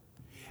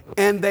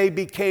 And they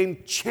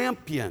became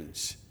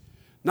champions.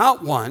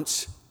 Not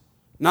once,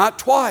 not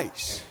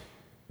twice,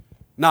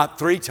 not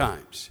 3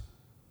 times,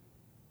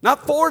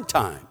 not 4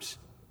 times,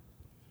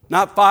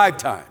 not 5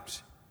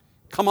 times.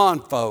 Come on,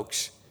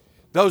 folks.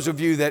 Those of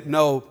you that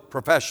know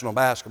professional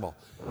basketball,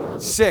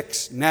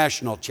 6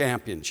 national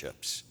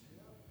championships.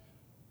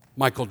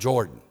 Michael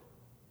Jordan.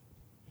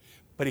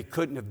 But he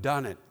couldn't have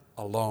done it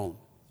alone.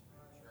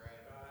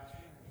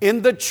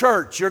 In the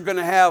church, you're going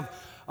to have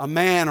a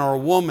man or a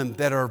woman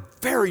that are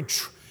very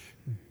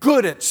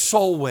good at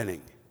soul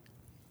winning.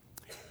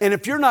 And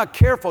if you're not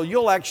careful,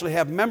 you'll actually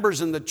have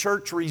members in the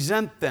church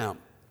resent them.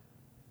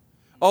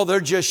 Oh, they're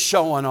just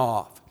showing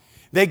off.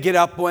 They get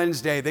up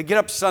Wednesday, they get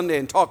up Sunday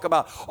and talk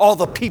about all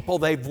the people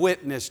they've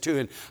witnessed to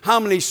and how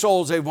many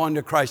souls they've won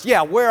to Christ.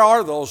 Yeah, where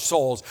are those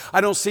souls?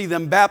 I don't see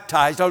them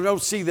baptized. I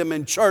don't see them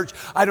in church.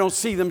 I don't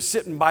see them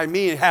sitting by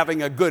me and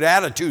having a good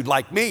attitude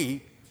like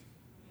me.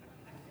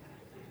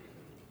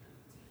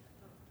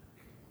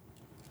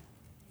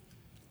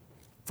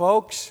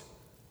 Folks,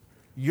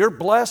 you're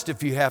blessed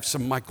if you have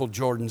some Michael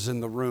Jordans in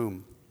the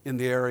room in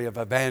the area of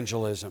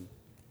evangelism.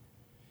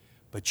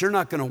 But you're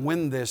not going to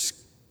win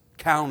this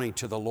county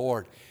to the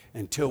Lord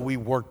until we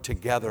work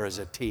together as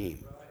a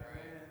team.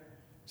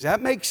 Does that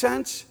make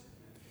sense?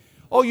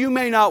 Oh, you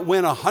may not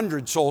win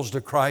 100 souls to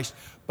Christ,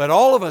 but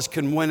all of us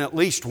can win at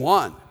least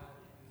 1.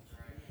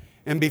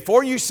 And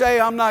before you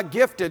say, I'm not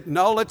gifted,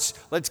 no,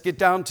 let's get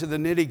down to the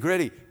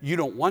nitty-gritty. You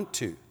don't want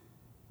to.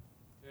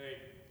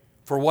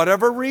 For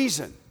whatever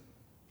reason,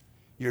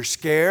 you're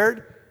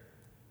scared,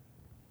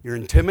 you're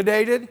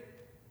intimidated,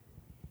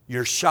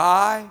 you're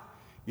shy,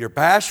 you're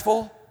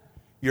bashful,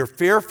 you're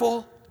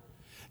fearful.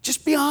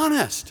 Just be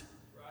honest.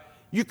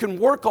 You can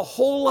work a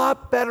whole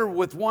lot better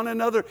with one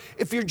another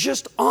if you're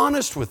just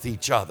honest with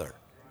each other.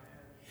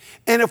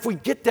 And if we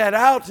get that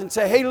out and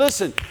say, hey,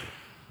 listen,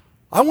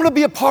 I want to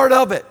be a part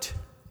of it.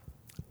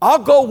 I'll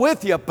go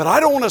with you, but I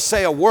don't want to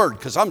say a word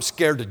because I'm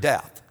scared to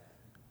death.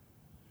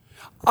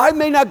 I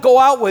may not go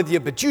out with you,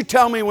 but you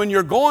tell me when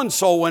you're going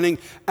soul winning,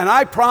 and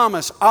I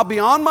promise I'll be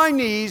on my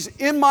knees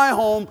in my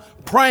home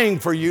praying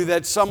for you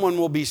that someone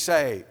will be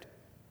saved.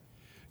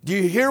 Do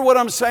you hear what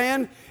I'm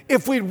saying?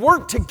 If we'd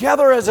work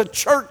together as a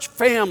church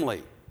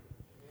family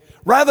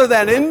rather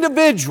than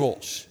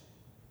individuals,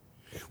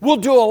 we'll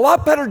do a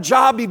lot better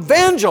job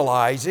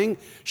evangelizing,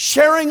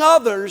 sharing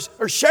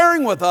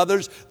with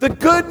others the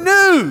good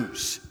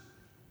news.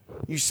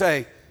 You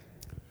say,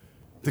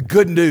 the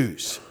good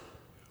news.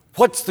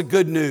 What's the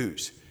good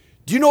news?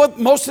 Do you know what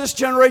most of this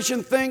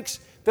generation thinks?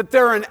 That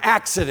they're an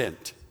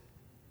accident.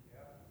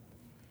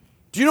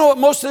 Do you know what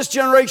most of this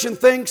generation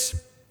thinks?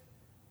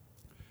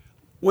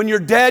 When you're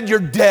dead, you're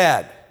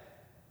dead.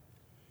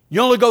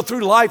 You only go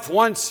through life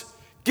once.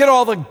 Get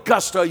all the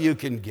gusto you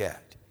can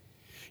get.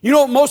 You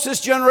know what most of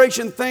this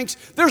generation thinks?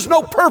 There's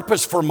no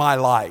purpose for my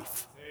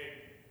life.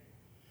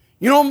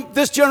 You know what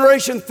this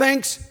generation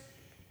thinks?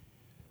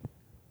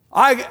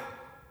 I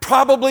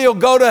probably will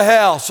go to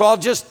hell, so I'll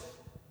just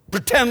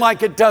pretend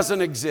like it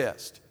doesn't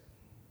exist.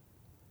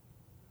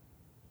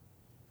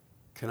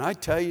 Can I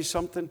tell you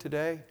something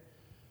today?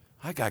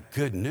 I got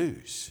good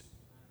news.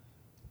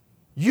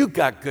 You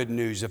got good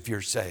news if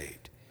you're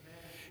saved.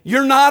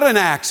 You're not an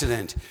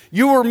accident.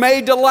 You were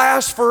made to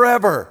last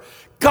forever.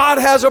 God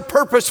has a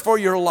purpose for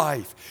your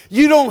life.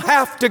 You don't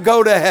have to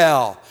go to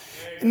hell.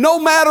 No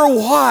matter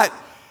what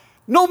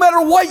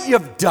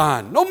you've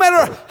done, no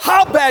matter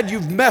how bad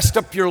you've messed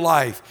up your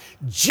life,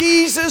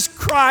 Jesus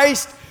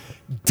Christ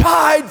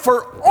died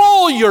for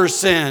all your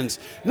sins,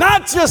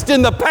 not just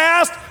in the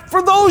past,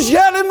 for those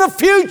yet in the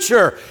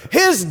future.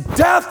 His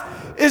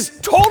death is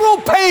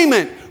total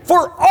payment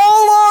for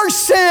all our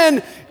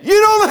sin. You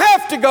don't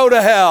have to go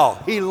to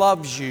hell. He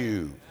loves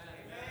you.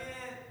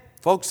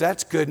 Folks,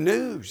 that's good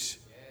news.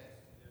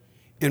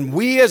 And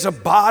we as a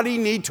body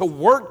need to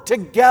work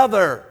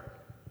together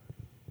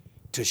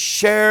to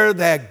share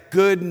that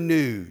good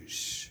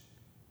news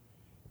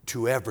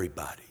to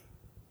everybody.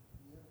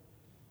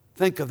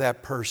 Think of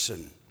that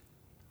person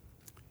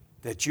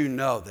that you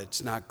know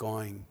that's not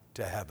going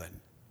to heaven.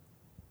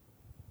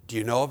 Do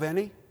you know of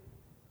any?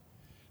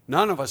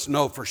 None of us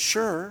know for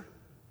sure.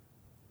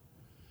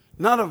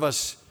 None of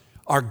us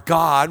are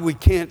God. We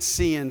can't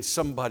see in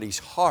somebody's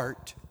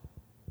heart.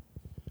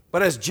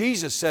 But as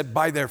Jesus said,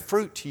 by their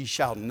fruit ye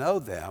shall know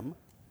them.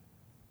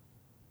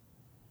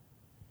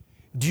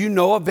 Do you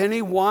know of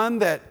anyone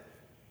that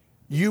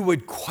you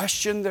would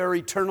question their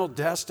eternal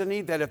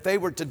destiny? That if they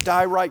were to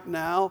die right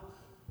now,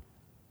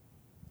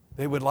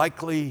 they would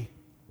likely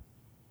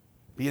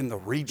be in the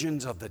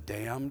regions of the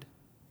damned?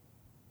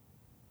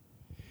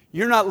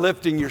 You're not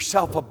lifting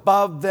yourself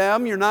above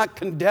them. You're not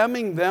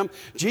condemning them.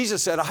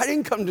 Jesus said, I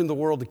didn't come into the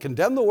world to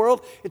condemn the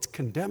world. It's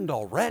condemned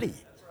already.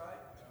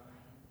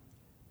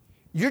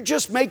 You're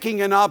just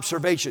making an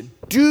observation.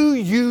 Do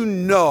you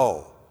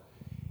know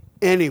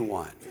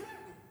anyone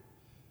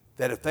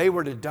that if they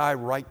were to die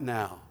right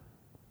now,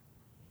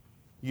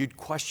 you'd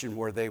question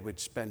where they would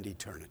spend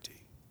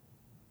eternity?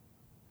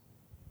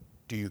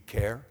 Do you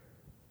care?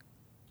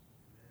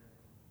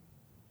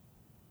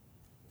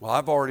 Well,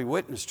 I've already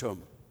witnessed to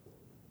them.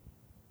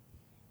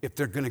 If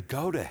they're going to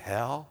go to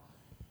hell,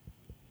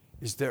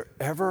 is there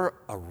ever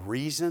a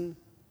reason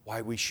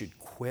why we should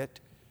quit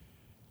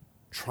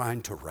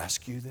trying to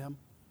rescue them?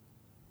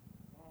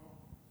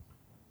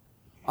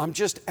 I'm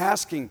just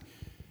asking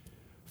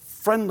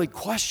friendly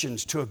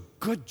questions to a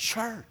good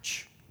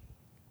church.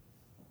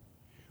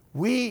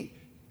 We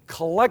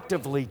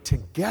collectively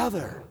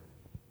together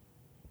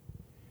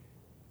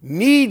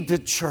need the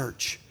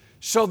church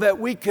so that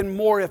we can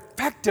more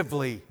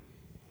effectively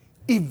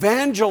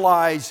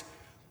evangelize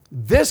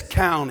this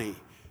county,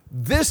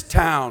 this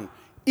town,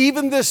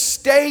 even this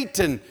state.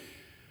 And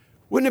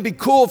wouldn't it be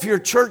cool if your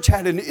church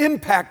had an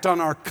impact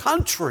on our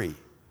country?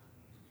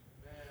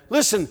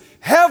 Listen,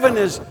 heaven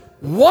is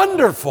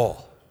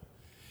wonderful.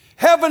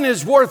 Heaven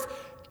is worth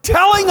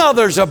telling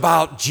others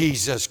about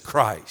Jesus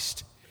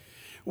Christ.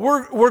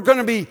 We're going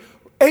to be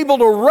able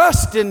to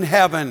rest in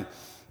heaven.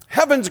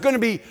 Heaven's going to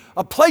be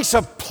a place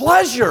of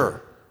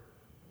pleasure.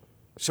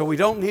 So we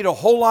don't need a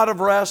whole lot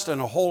of rest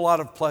and a whole lot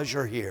of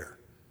pleasure here.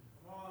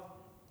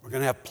 We're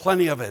going to have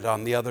plenty of it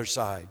on the other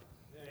side.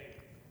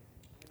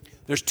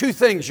 There's two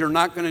things you're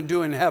not going to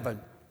do in heaven.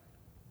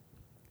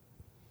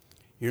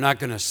 You're not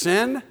going to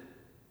sin.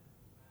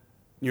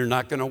 You're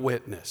not going to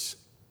witness.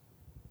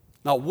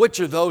 Now, which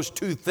of those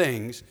two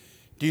things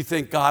do you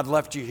think God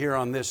left you here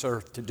on this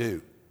earth to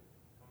do?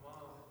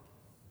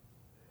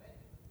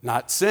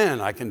 Not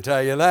sin, I can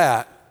tell you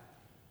that,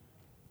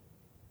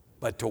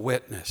 but to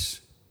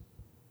witness.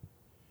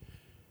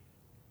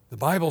 The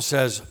Bible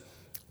says,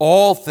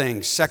 all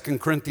things, 2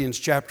 Corinthians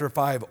chapter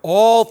 5,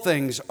 all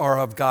things are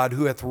of God,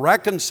 who hath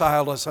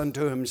reconciled us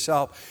unto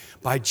himself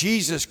by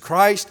Jesus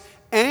Christ,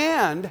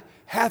 and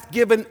hath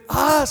given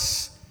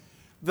us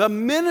the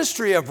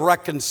ministry of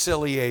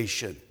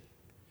reconciliation.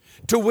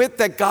 To wit,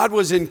 that God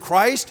was in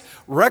Christ,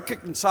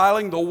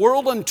 reconciling the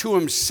world unto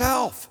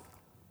himself,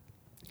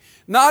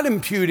 not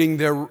imputing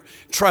their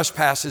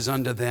trespasses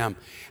unto them,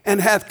 and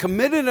hath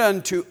committed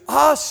unto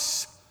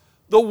us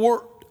the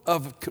word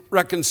of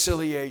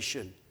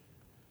reconciliation.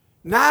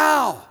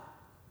 Now,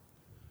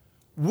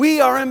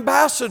 we are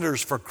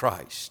ambassadors for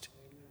Christ.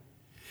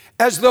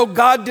 As though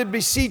God did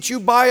beseech you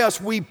by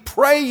us, we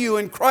pray you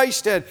in Christ's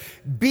stead,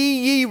 be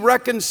ye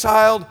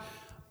reconciled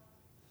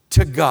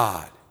to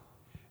God.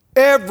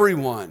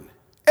 Everyone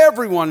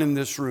in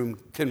this room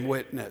can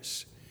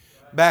witness.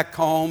 Back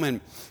home,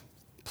 and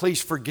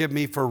please forgive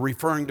me for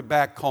referring to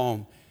back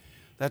home.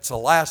 That's the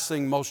last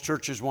thing most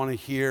churches want to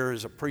hear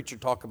is a preacher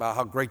talk about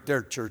how great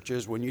their church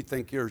is when you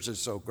think yours is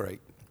so great.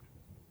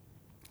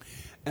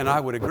 And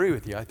I would agree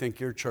with you. I think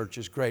your church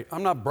is great.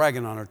 I'm not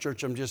bragging on our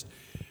church. I'm just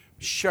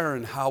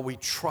sharing how we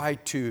try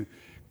to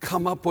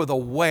come up with a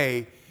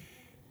way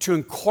to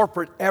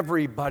incorporate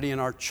everybody in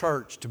our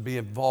church to be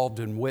involved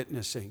in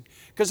witnessing.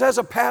 Because as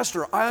a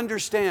pastor, I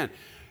understand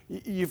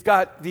you've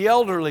got the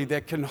elderly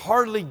that can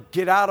hardly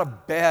get out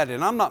of bed,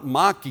 and I'm not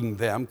mocking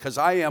them because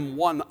I am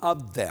one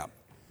of them.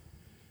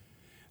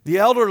 The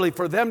elderly,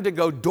 for them to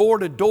go door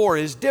to door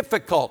is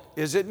difficult,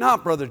 is it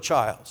not, Brother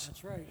Childs?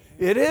 That's right.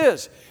 It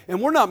is. And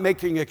we're not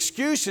making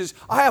excuses.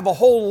 I have a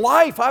whole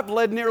life. I've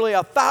led nearly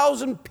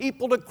 1,000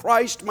 people to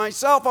Christ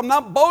myself. I'm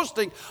not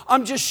boasting.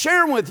 I'm just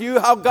sharing with you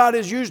how God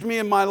has used me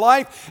in my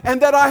life and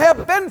that I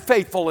have been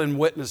faithful in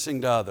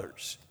witnessing to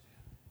others.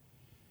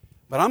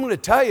 But I'm going to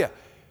tell you,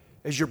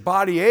 as your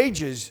body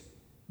ages,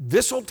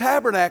 this old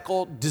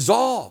tabernacle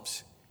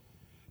dissolves.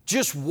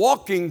 Just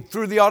walking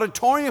through the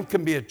auditorium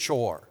can be a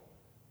chore.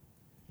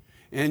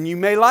 And you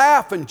may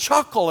laugh and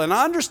chuckle, and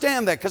I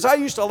understand that because I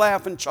used to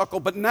laugh and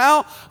chuckle, but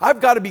now I've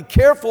got to be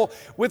careful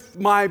with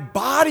my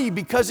body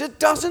because it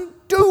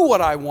doesn't do what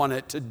I want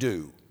it to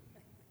do.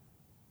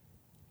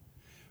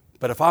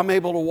 But if I'm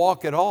able to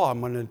walk at all,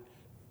 I'm going to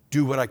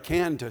do what I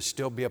can to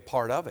still be a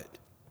part of it.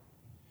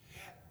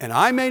 And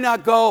I may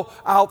not go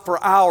out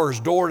for hours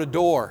door to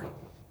door,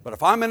 but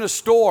if I'm in a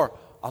store,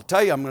 I'll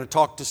tell you, I'm going to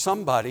talk to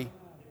somebody.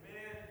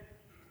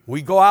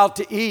 We go out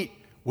to eat.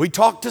 We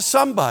talk to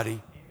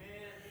somebody.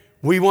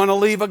 We want to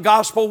leave a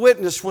gospel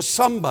witness with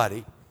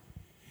somebody.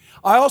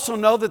 I also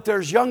know that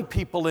there's young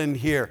people in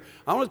here.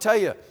 I want to tell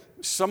you,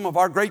 some of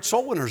our great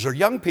soul winners are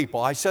young people.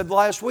 I said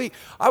last week,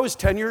 I was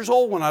 10 years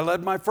old when I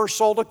led my first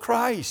soul to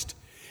Christ.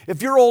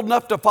 If you're old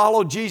enough to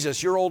follow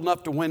Jesus, you're old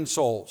enough to win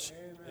souls.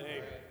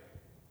 Amen.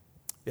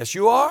 Yes,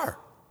 you are.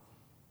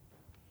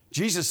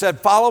 Jesus said,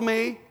 follow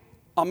me,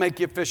 I'll make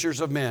you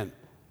fishers of men.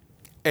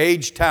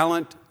 Age,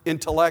 talent,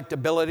 intellect,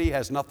 ability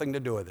has nothing to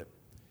do with it.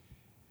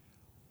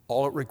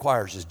 All it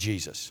requires is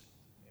Jesus.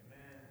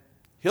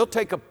 Amen.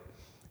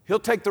 He'll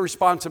take the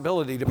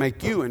responsibility to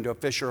make you into a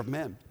fisher of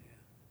men.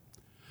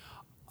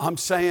 I'm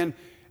saying,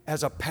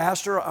 as a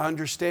pastor, I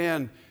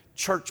understand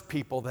church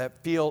people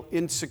that feel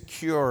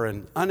insecure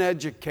and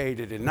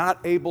uneducated and not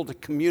able to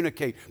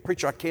communicate.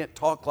 Preacher, I can't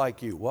talk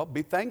like you. Well,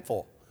 be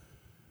thankful.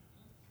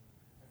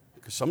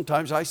 Because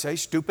sometimes I say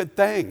stupid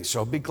things,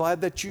 so be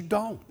glad that you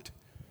don't.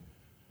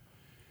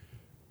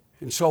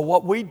 And so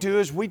what we do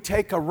is we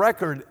take a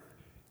record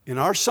in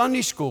our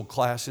Sunday school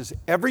classes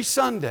every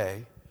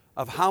Sunday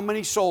of how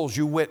many souls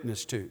you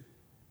witness to,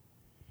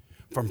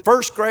 from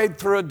first grade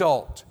through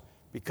adult,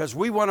 because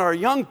we want our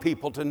young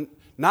people to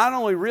not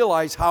only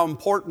realize how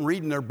important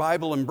reading their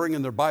Bible and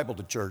bringing their Bible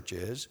to church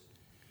is,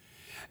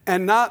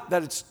 and not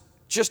that it's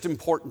just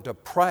important to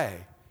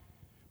pray,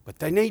 but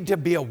they need to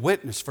be a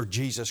witness for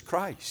Jesus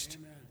Christ.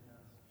 Amen.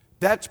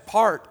 That's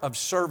part of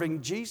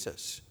serving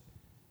Jesus.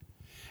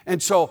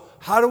 And so,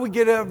 how do we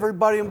get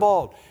everybody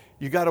involved?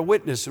 You got to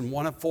witness in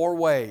one of four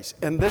ways.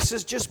 And this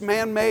is just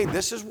man-made.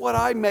 This is what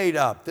I made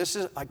up.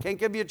 I can't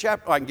give you a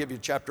chapter. I can give you a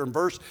chapter and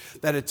verse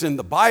that it's in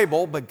the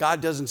Bible, but God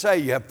doesn't say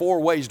you have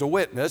four ways to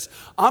witness.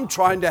 I'm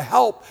trying to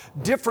help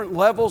different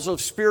levels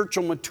of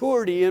spiritual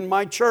maturity in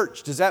my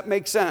church. Does that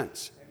make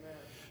sense? Amen.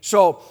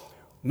 So,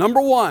 number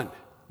one,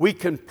 we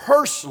can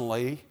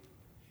personally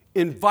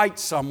invite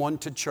someone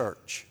to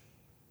church.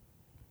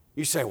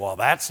 You say, well,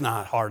 that's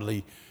not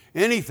hardly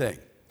anything.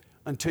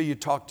 Until you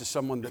talk to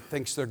someone that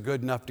thinks they're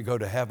good enough to go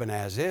to heaven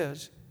as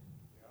is.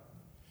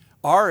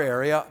 Our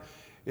area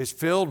is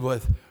filled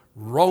with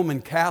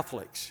Roman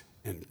Catholics.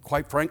 And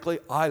quite frankly,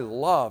 I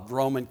love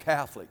Roman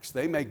Catholics.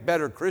 They make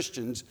better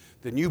Christians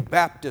than you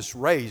Baptists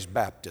raised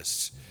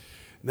Baptists.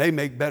 They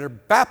make better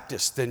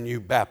Baptists than you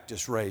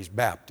Baptists raised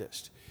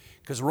Baptists.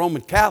 Because a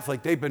Roman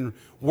Catholic, they've been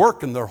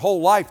working their whole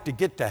life to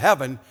get to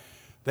heaven.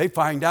 They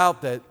find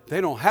out that they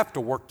don't have to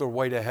work their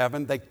way to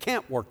heaven. They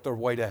can't work their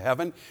way to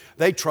heaven.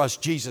 They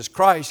trust Jesus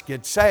Christ,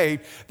 get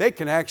saved. They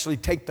can actually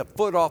take the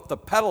foot off the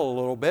pedal a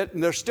little bit,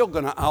 and they're still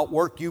going to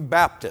outwork you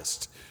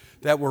Baptists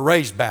that were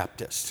raised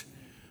Baptists.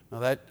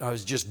 Now I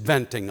was just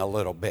venting a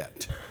little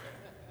bit.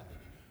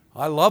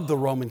 I love the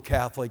Roman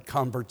Catholic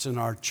converts in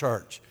our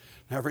church.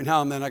 Every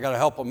now and then I got to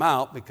help them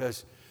out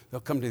because they'll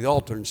come to the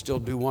altar and still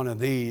do one of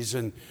these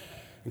and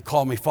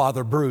call me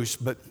Father Bruce,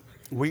 but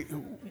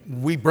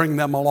we bring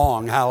them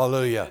along.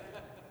 Hallelujah.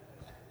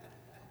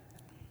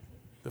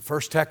 The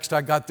first text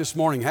I got this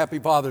morning, Happy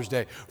Father's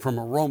Day, from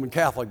a Roman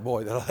Catholic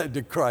boy that led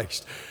to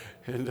Christ.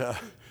 But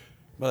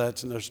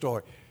that's another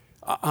story.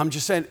 I'm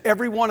just saying,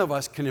 every one of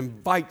us can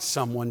invite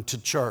someone to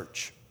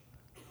church.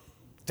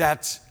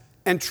 That's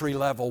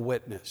entry-level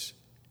witness.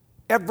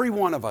 Every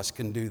one of us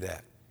can do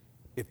that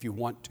if you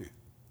want to.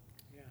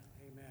 Yeah,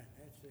 amen.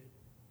 That's it.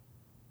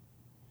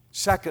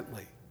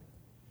 Secondly,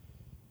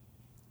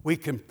 we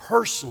can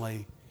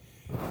personally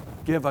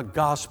give a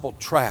gospel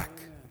tract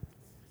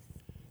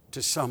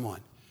to someone.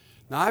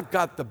 Now, I've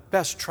got the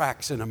best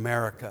tracts in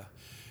America.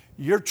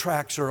 Your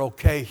tracts are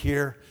okay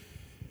here,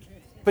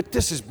 but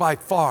this is by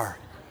far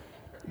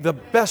the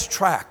best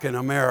tract in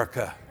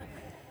America.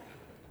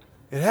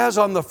 It has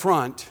on the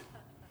front,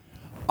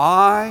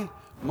 I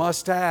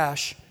must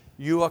ask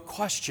you a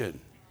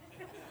question.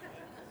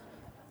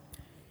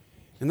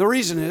 And the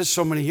reason is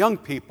so many young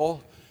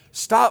people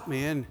stop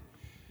me and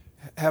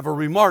have a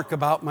remark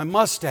about my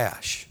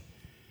mustache.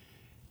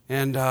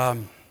 And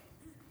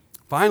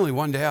finally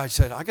one day I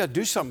said, I got to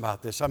do something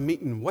about this. I'm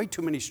meeting way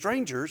too many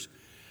strangers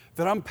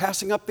that I'm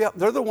passing up.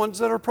 They're the ones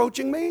that are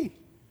approaching me.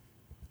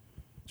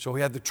 So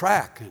we had the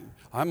tract, and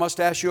I must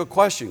ask you a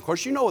question. Of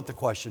course, you know what the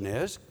question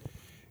is.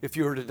 If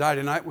you were to die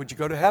tonight, would you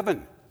go to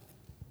heaven?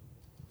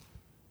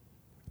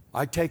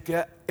 I take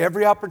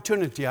every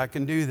opportunity I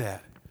can do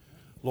that.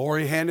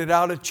 Lori handed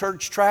out a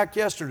church tract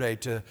yesterday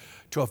to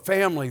a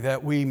family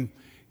that we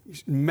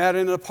met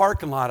in the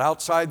parking lot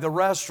outside the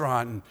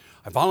restaurant, and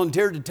I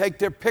volunteered to take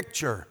their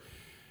picture,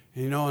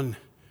 and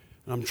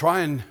I'm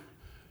trying,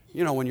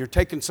 when you're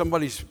taking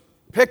somebody's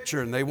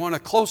picture and they want a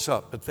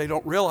close-up, but they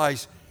don't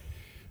realize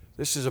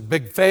this is a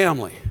big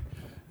family,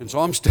 and so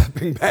I'm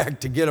stepping back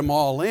to get them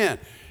all in,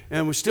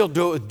 and we still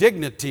do it with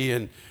dignity,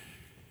 and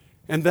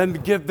then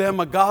give them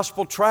a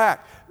gospel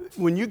tract.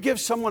 When you give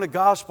someone a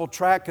gospel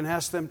tract and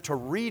ask them to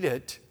read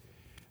it,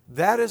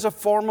 that is a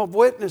form of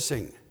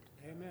witnessing.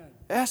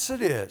 Yes,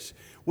 it is.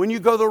 When you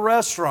go to the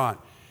restaurant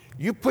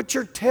You put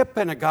your tip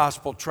in a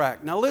gospel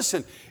tract. Now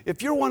listen,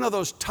 if you're one of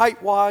those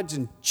tightwads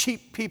and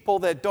cheap people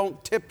that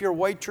don't tip your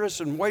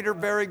waitress and waiter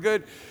very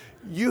good,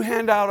 you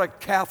hand out a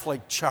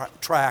Catholic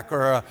tract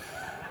or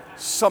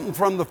something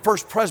from the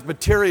First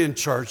Presbyterian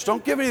Church.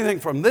 Don't give anything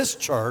from this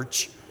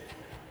church.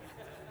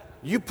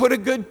 You put a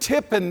good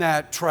tip in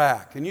that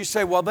tract, and you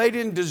say, well, they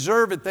didn't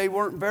deserve it. They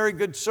weren't very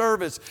good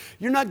service.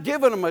 You're not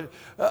giving them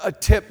a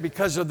tip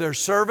because of their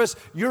service.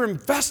 You're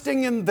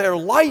investing in their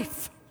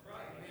life.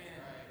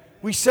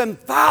 We send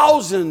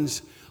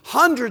thousands,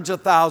 hundreds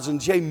of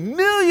thousands, yea,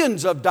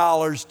 millions of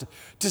dollars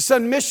to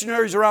send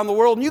missionaries around the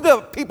world, and you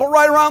got people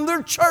right around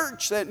their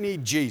church that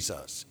need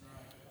Jesus.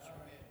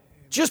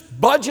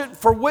 Just budget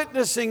for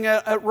witnessing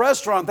at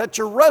restaurant. That's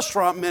your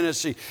restaurant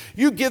ministry.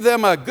 You give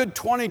them a good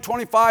 20,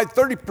 25,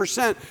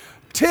 30%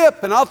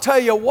 tip, and I'll tell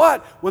you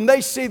what, when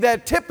they see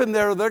that tip in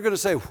there, they're going to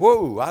say,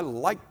 whoa, I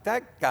like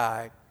that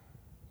guy.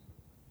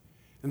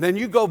 And then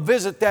you go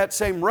visit that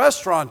same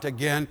restaurant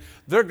again,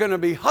 they're going to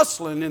be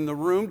hustling in the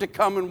room to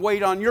come and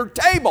wait on your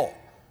table.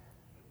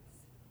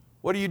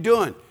 What are you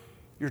doing?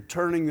 You're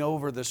turning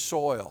over the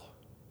soil.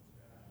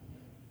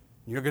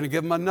 You're going to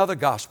give them another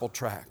gospel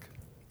tract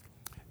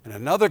and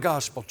another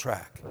gospel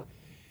tract.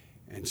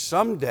 And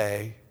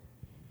someday,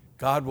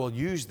 God will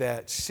use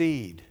that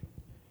seed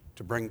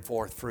to bring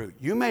forth fruit.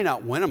 You may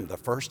not win them the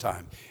first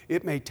time.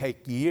 It may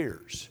take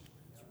years.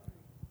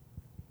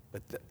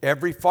 But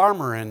every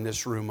farmer in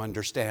this room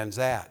understands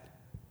that.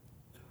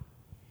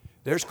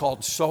 There's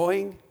called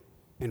sowing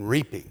and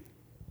reaping.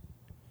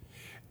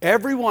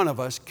 Every one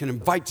of us can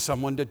invite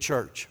someone to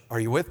church. Are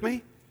you with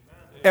me?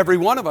 Every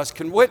one of us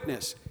can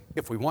witness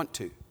if we want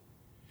to.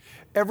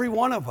 Every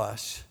one of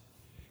us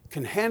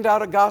can hand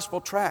out a gospel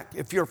tract.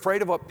 If you're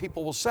afraid of what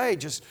people will say,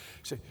 just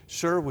say,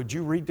 sir, would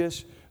you read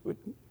this?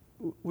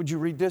 Would you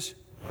read this?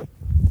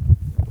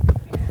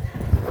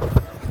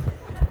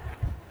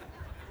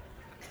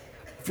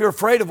 If you're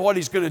afraid of what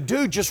he's going to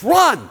do, just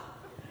run.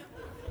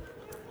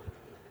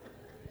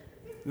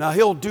 Now,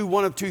 he'll do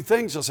one of two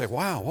things. He'll say,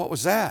 wow, what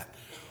was that?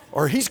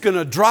 Or he's going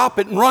to drop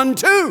it and run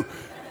too.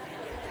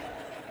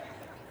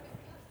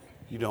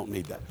 You don't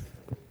need that.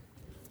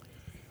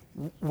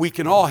 We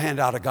can all hand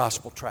out a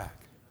gospel tract.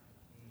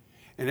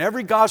 And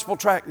every gospel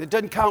tract, it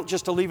doesn't count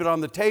just to leave it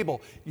on the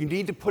table. You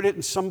need to put it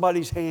in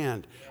somebody's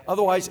hand.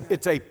 Otherwise,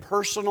 it's a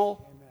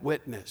personal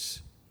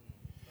witness.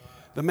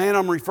 The man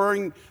I'm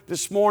referring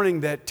this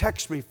morning that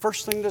texted me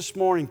first thing this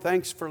morning,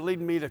 thanks for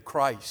leading me to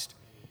Christ.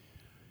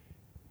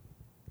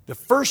 The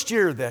first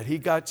year that he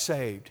got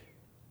saved,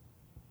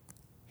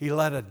 he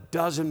led a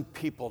dozen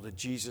people to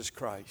Jesus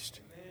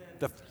Christ.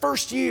 The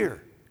first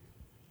year,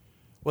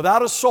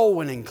 without a soul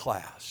winning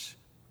class,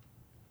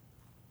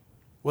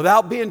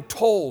 without being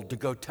told to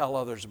go tell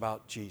others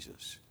about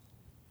Jesus.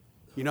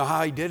 You know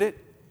how he did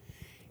it?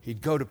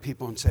 He'd go to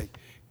people and say,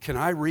 can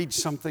I read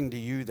something to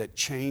you that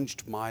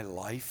changed my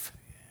life?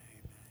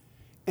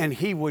 And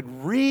he would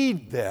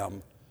read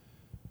them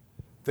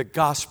the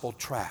gospel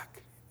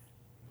tract.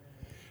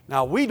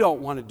 Now, we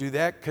don't want to do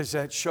that because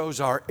that shows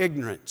our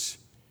ignorance,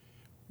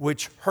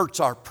 which hurts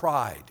our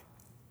pride.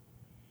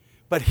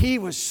 But he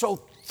was so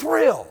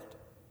thrilled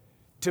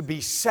to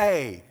be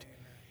saved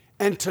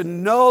and to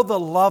know the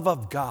love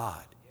of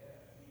God.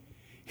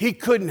 He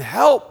couldn't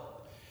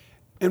help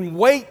and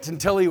wait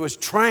until he was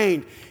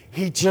trained.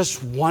 He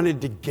just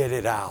wanted to get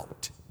it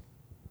out.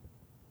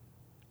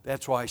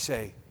 That's why I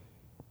say,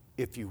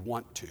 if you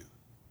want to.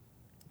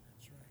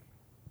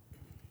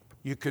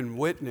 You can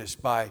witness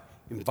by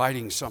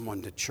inviting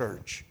someone to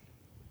church.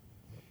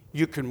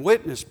 You can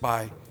witness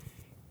by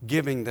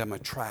giving them a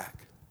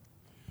tract.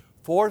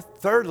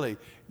 Thirdly,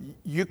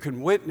 you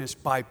can witness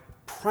by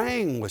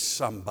praying with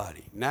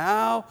somebody.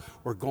 Now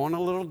we're going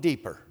a little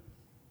deeper.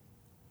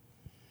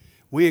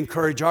 We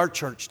encourage our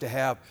church to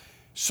have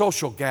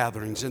social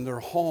gatherings in their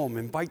home,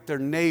 invite their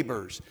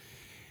neighbors,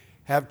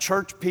 have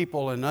church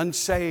people and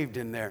unsaved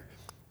in there.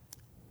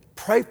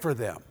 Pray for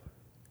them.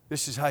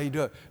 This is how you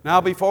do it. Now,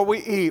 before we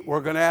eat,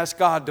 we're going to ask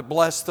God to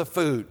bless the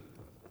food.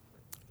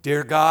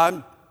 Dear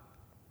God,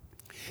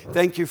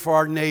 thank you for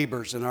our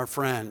neighbors and our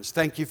friends.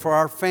 Thank you for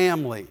our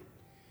family.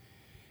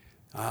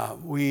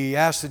 We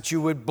ask that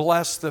you would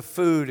bless the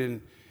food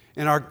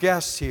and our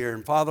guests here.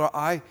 And Father,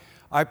 I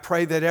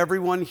pray that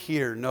everyone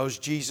here knows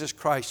Jesus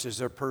Christ as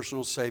their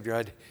personal Savior.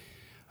 I'd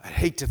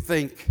hate to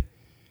think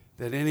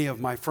that any of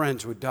my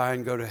friends would die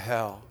and go to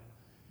hell.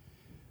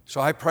 So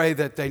I pray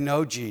that they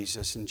know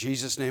Jesus. In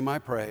Jesus' name I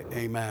pray,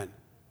 amen.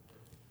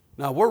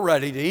 Now we're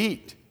ready to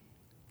eat.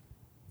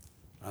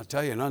 I'll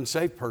tell you, an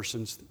unsaved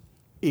person's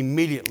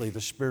immediately the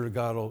Spirit of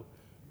God will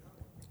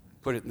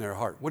put it in their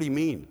heart. What do you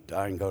mean,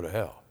 die and go to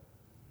hell?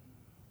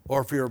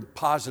 Or if you're a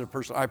positive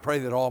person, I pray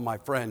that all my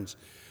friends,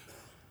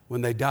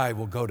 when they die,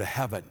 will go to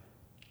heaven.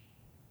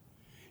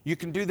 You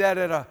can do that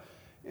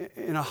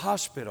in a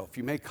hospital, if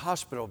you make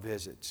hospital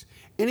visits.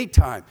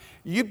 Anytime.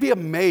 You'd be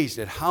amazed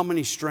at how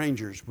many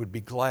strangers would be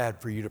glad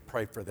for you to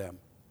pray for them.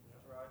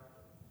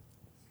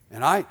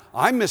 And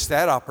I miss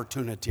that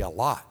opportunity a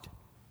lot.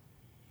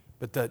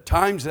 But the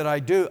times that I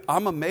do,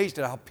 I'm amazed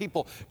at how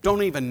people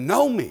don't even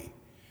know me.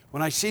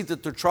 When I see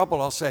that they're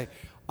troubled, I'll say,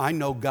 I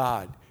know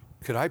God.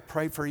 Could I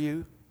pray for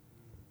you?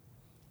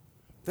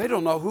 They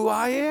don't know who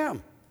I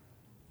am.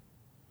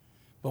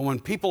 But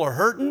when people are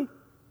hurting,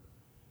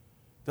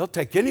 they'll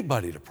take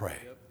anybody to pray.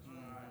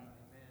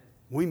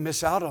 We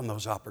miss out on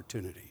those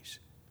opportunities.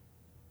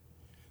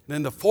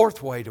 Then the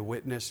fourth way to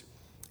witness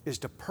is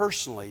to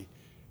personally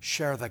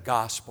share the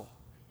gospel.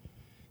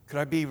 Could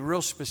I be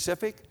real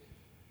specific?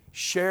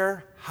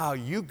 Share how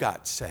you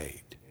got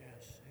saved.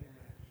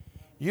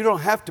 You don't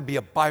have to be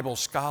a Bible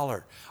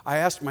scholar. I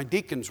asked my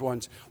deacons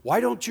once, why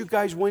don't you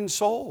guys win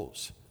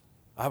souls?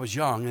 I was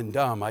young and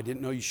dumb. I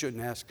didn't know you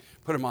shouldn't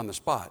put them on the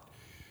spot.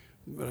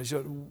 But I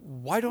said,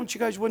 why don't you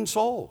guys win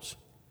souls?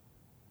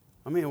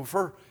 I mean, if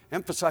we're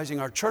emphasizing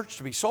our church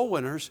to be soul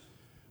winners,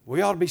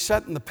 we ought to be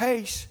setting the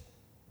pace.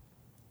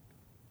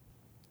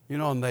 You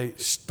know, and they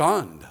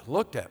stunned,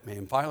 looked at me,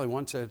 and finally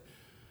one said,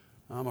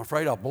 I'm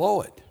afraid I'll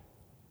blow it.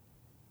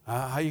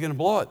 How are you going to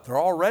blow it? They're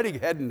already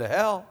heading to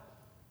hell.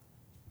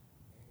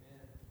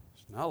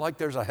 It's not like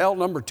there's a hell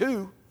number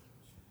 2.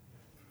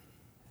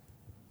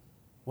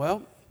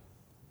 Well,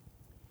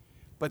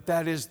 but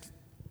that is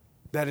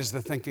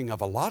the thinking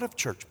of a lot of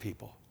church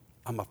people,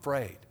 I'm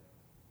afraid.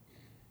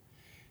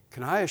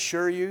 Can I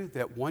assure you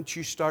that once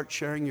you start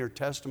sharing your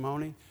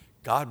testimony,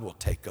 God will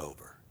take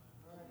over.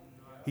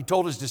 He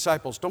told his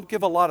disciples, don't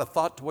give a lot of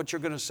thought to what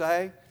you're going to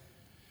say,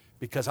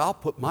 because I'll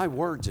put my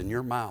words in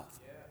your mouth.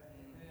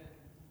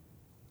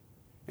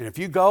 And if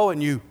you go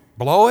and you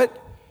blow it,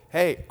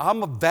 hey,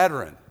 I'm a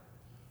veteran.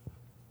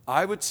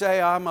 I would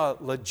say I'm a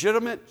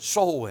legitimate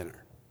soul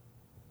winner.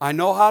 I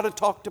know how to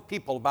talk to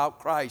people about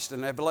Christ,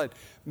 and I've led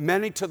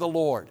many to the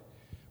Lord.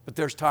 But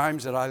there's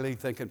times that I leave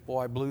thinking,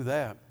 boy, I blew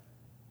that.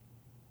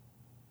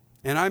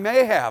 And I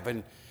may have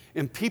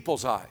in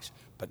people's eyes,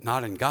 but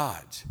not in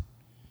God's.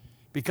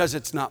 Because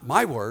it's not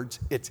my words,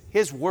 it's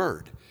His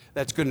word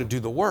that's going to do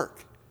the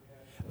work.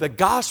 The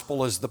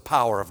gospel is the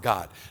power of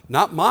God,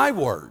 not my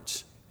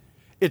words.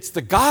 It's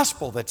the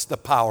gospel that's the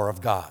power of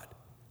God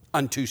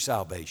unto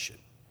salvation.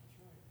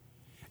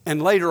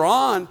 And later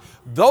on,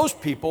 those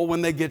people,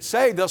 when they get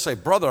saved, they'll say,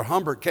 Brother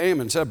Humbert came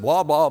and said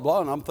blah, blah,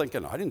 blah. And I'm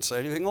thinking, I didn't say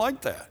anything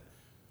like that.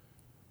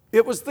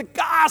 It was the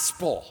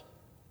gospel.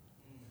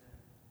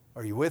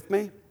 Are you with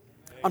me?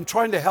 I'm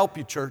trying to help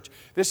you, church.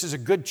 This is a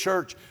good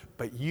church,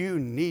 but you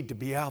need to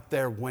be out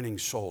there winning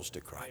souls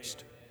to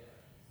Christ.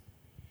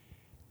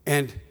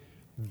 And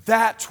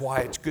that's why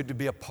it's good to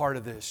be a part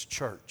of this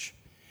church.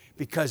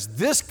 Because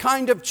this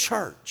kind of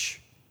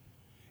church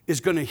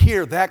is going to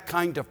hear that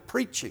kind of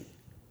preaching.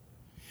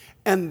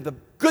 And the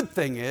good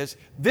thing is,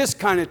 this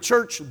kind of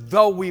church,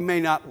 though we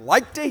may not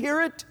like to hear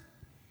it,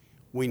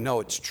 we know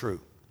it's true.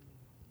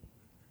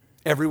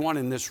 Everyone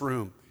in this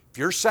room, if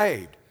you're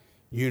saved,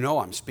 you know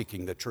I'm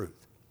speaking the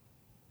truth.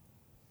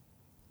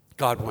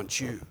 God wants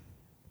you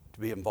to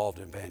be involved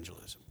in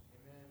evangelism.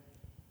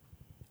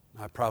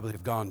 I probably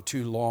have gone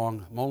too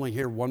long. I'm only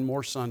here one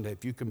more Sunday,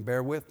 if you can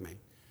bear with me.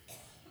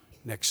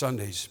 Next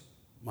Sunday's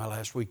my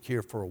last week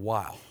here for a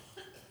while.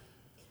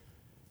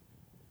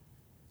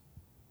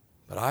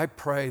 But I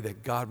pray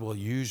that God will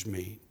use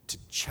me to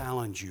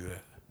challenge you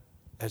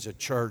as a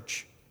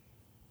church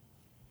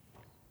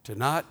to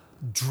not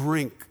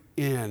drink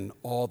in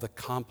all the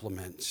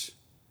compliments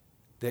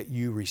that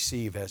you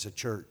receive as a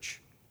church,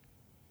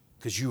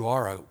 because you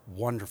are a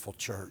wonderful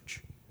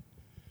church.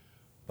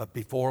 But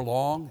before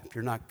long, if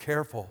you're not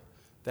careful,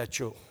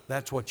 that's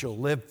what you'll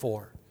live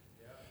for,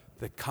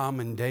 the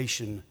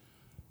commendation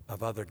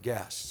of other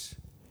guests,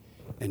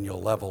 and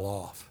you'll level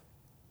off.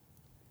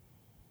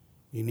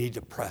 You need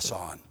to press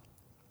on.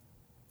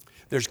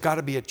 There's got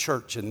to be a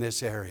church in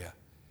this area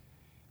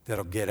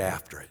that'll get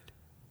after it.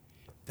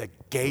 The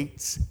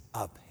gates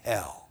of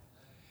hell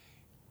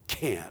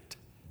can't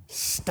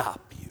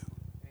stop you.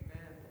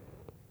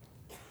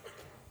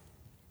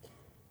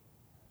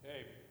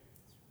 Amen.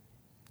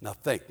 Now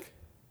think,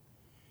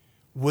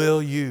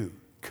 will you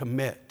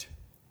commit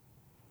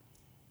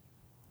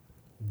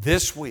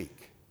this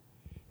week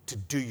to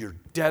do your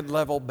dead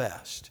level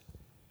best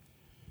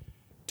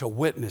to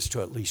witness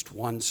to at least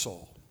one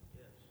soul?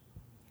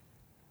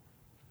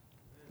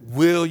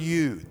 Will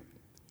you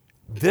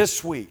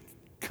this week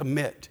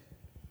commit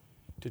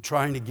to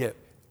trying to get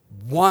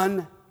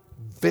one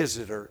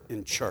visitor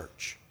in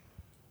church?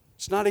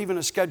 It's not even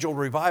a scheduled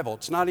revival.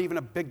 It's not even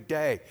a big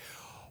day.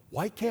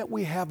 Why can't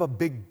we have a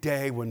big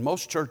day when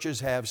most churches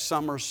have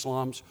summer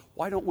slumps?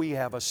 Why don't we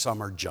have a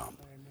summer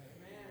jump?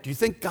 Do you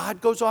think God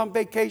goes on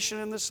vacation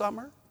in the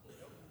summer?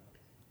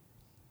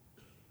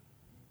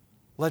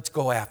 Let's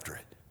go after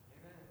it.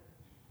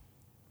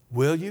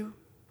 Will you?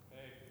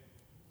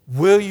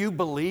 Will you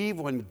believe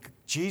when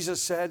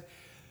Jesus said,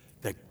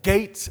 the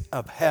gates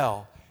of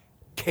hell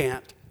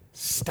can't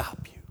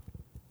stop you?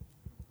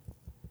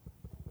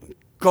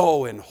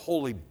 Go in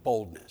holy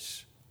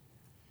boldness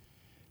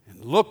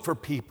and look for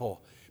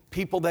people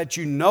that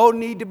you know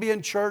need to be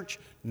in church,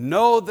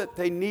 know that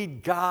they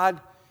need God,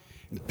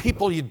 and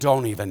people you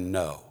don't even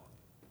know.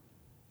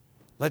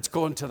 Let's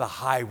go into the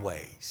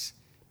highways.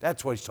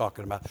 That's what he's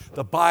talking about.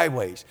 The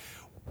byways.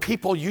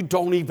 People you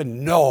don't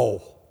even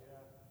know.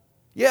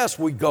 Yes,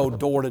 we go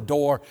door to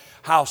door,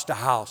 house to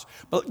house.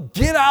 But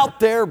get out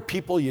there,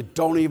 people you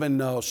don't even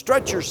know.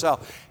 Stretch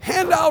yourself.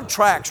 Hand out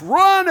tracts.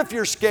 Run if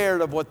you're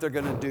scared of what they're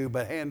going to do,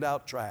 but hand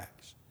out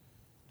tracts.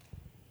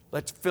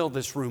 Let's fill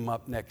this room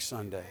up next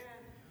Sunday.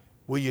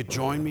 Will you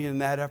join me in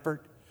that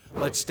effort?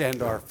 Let's stand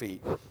to our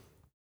feet.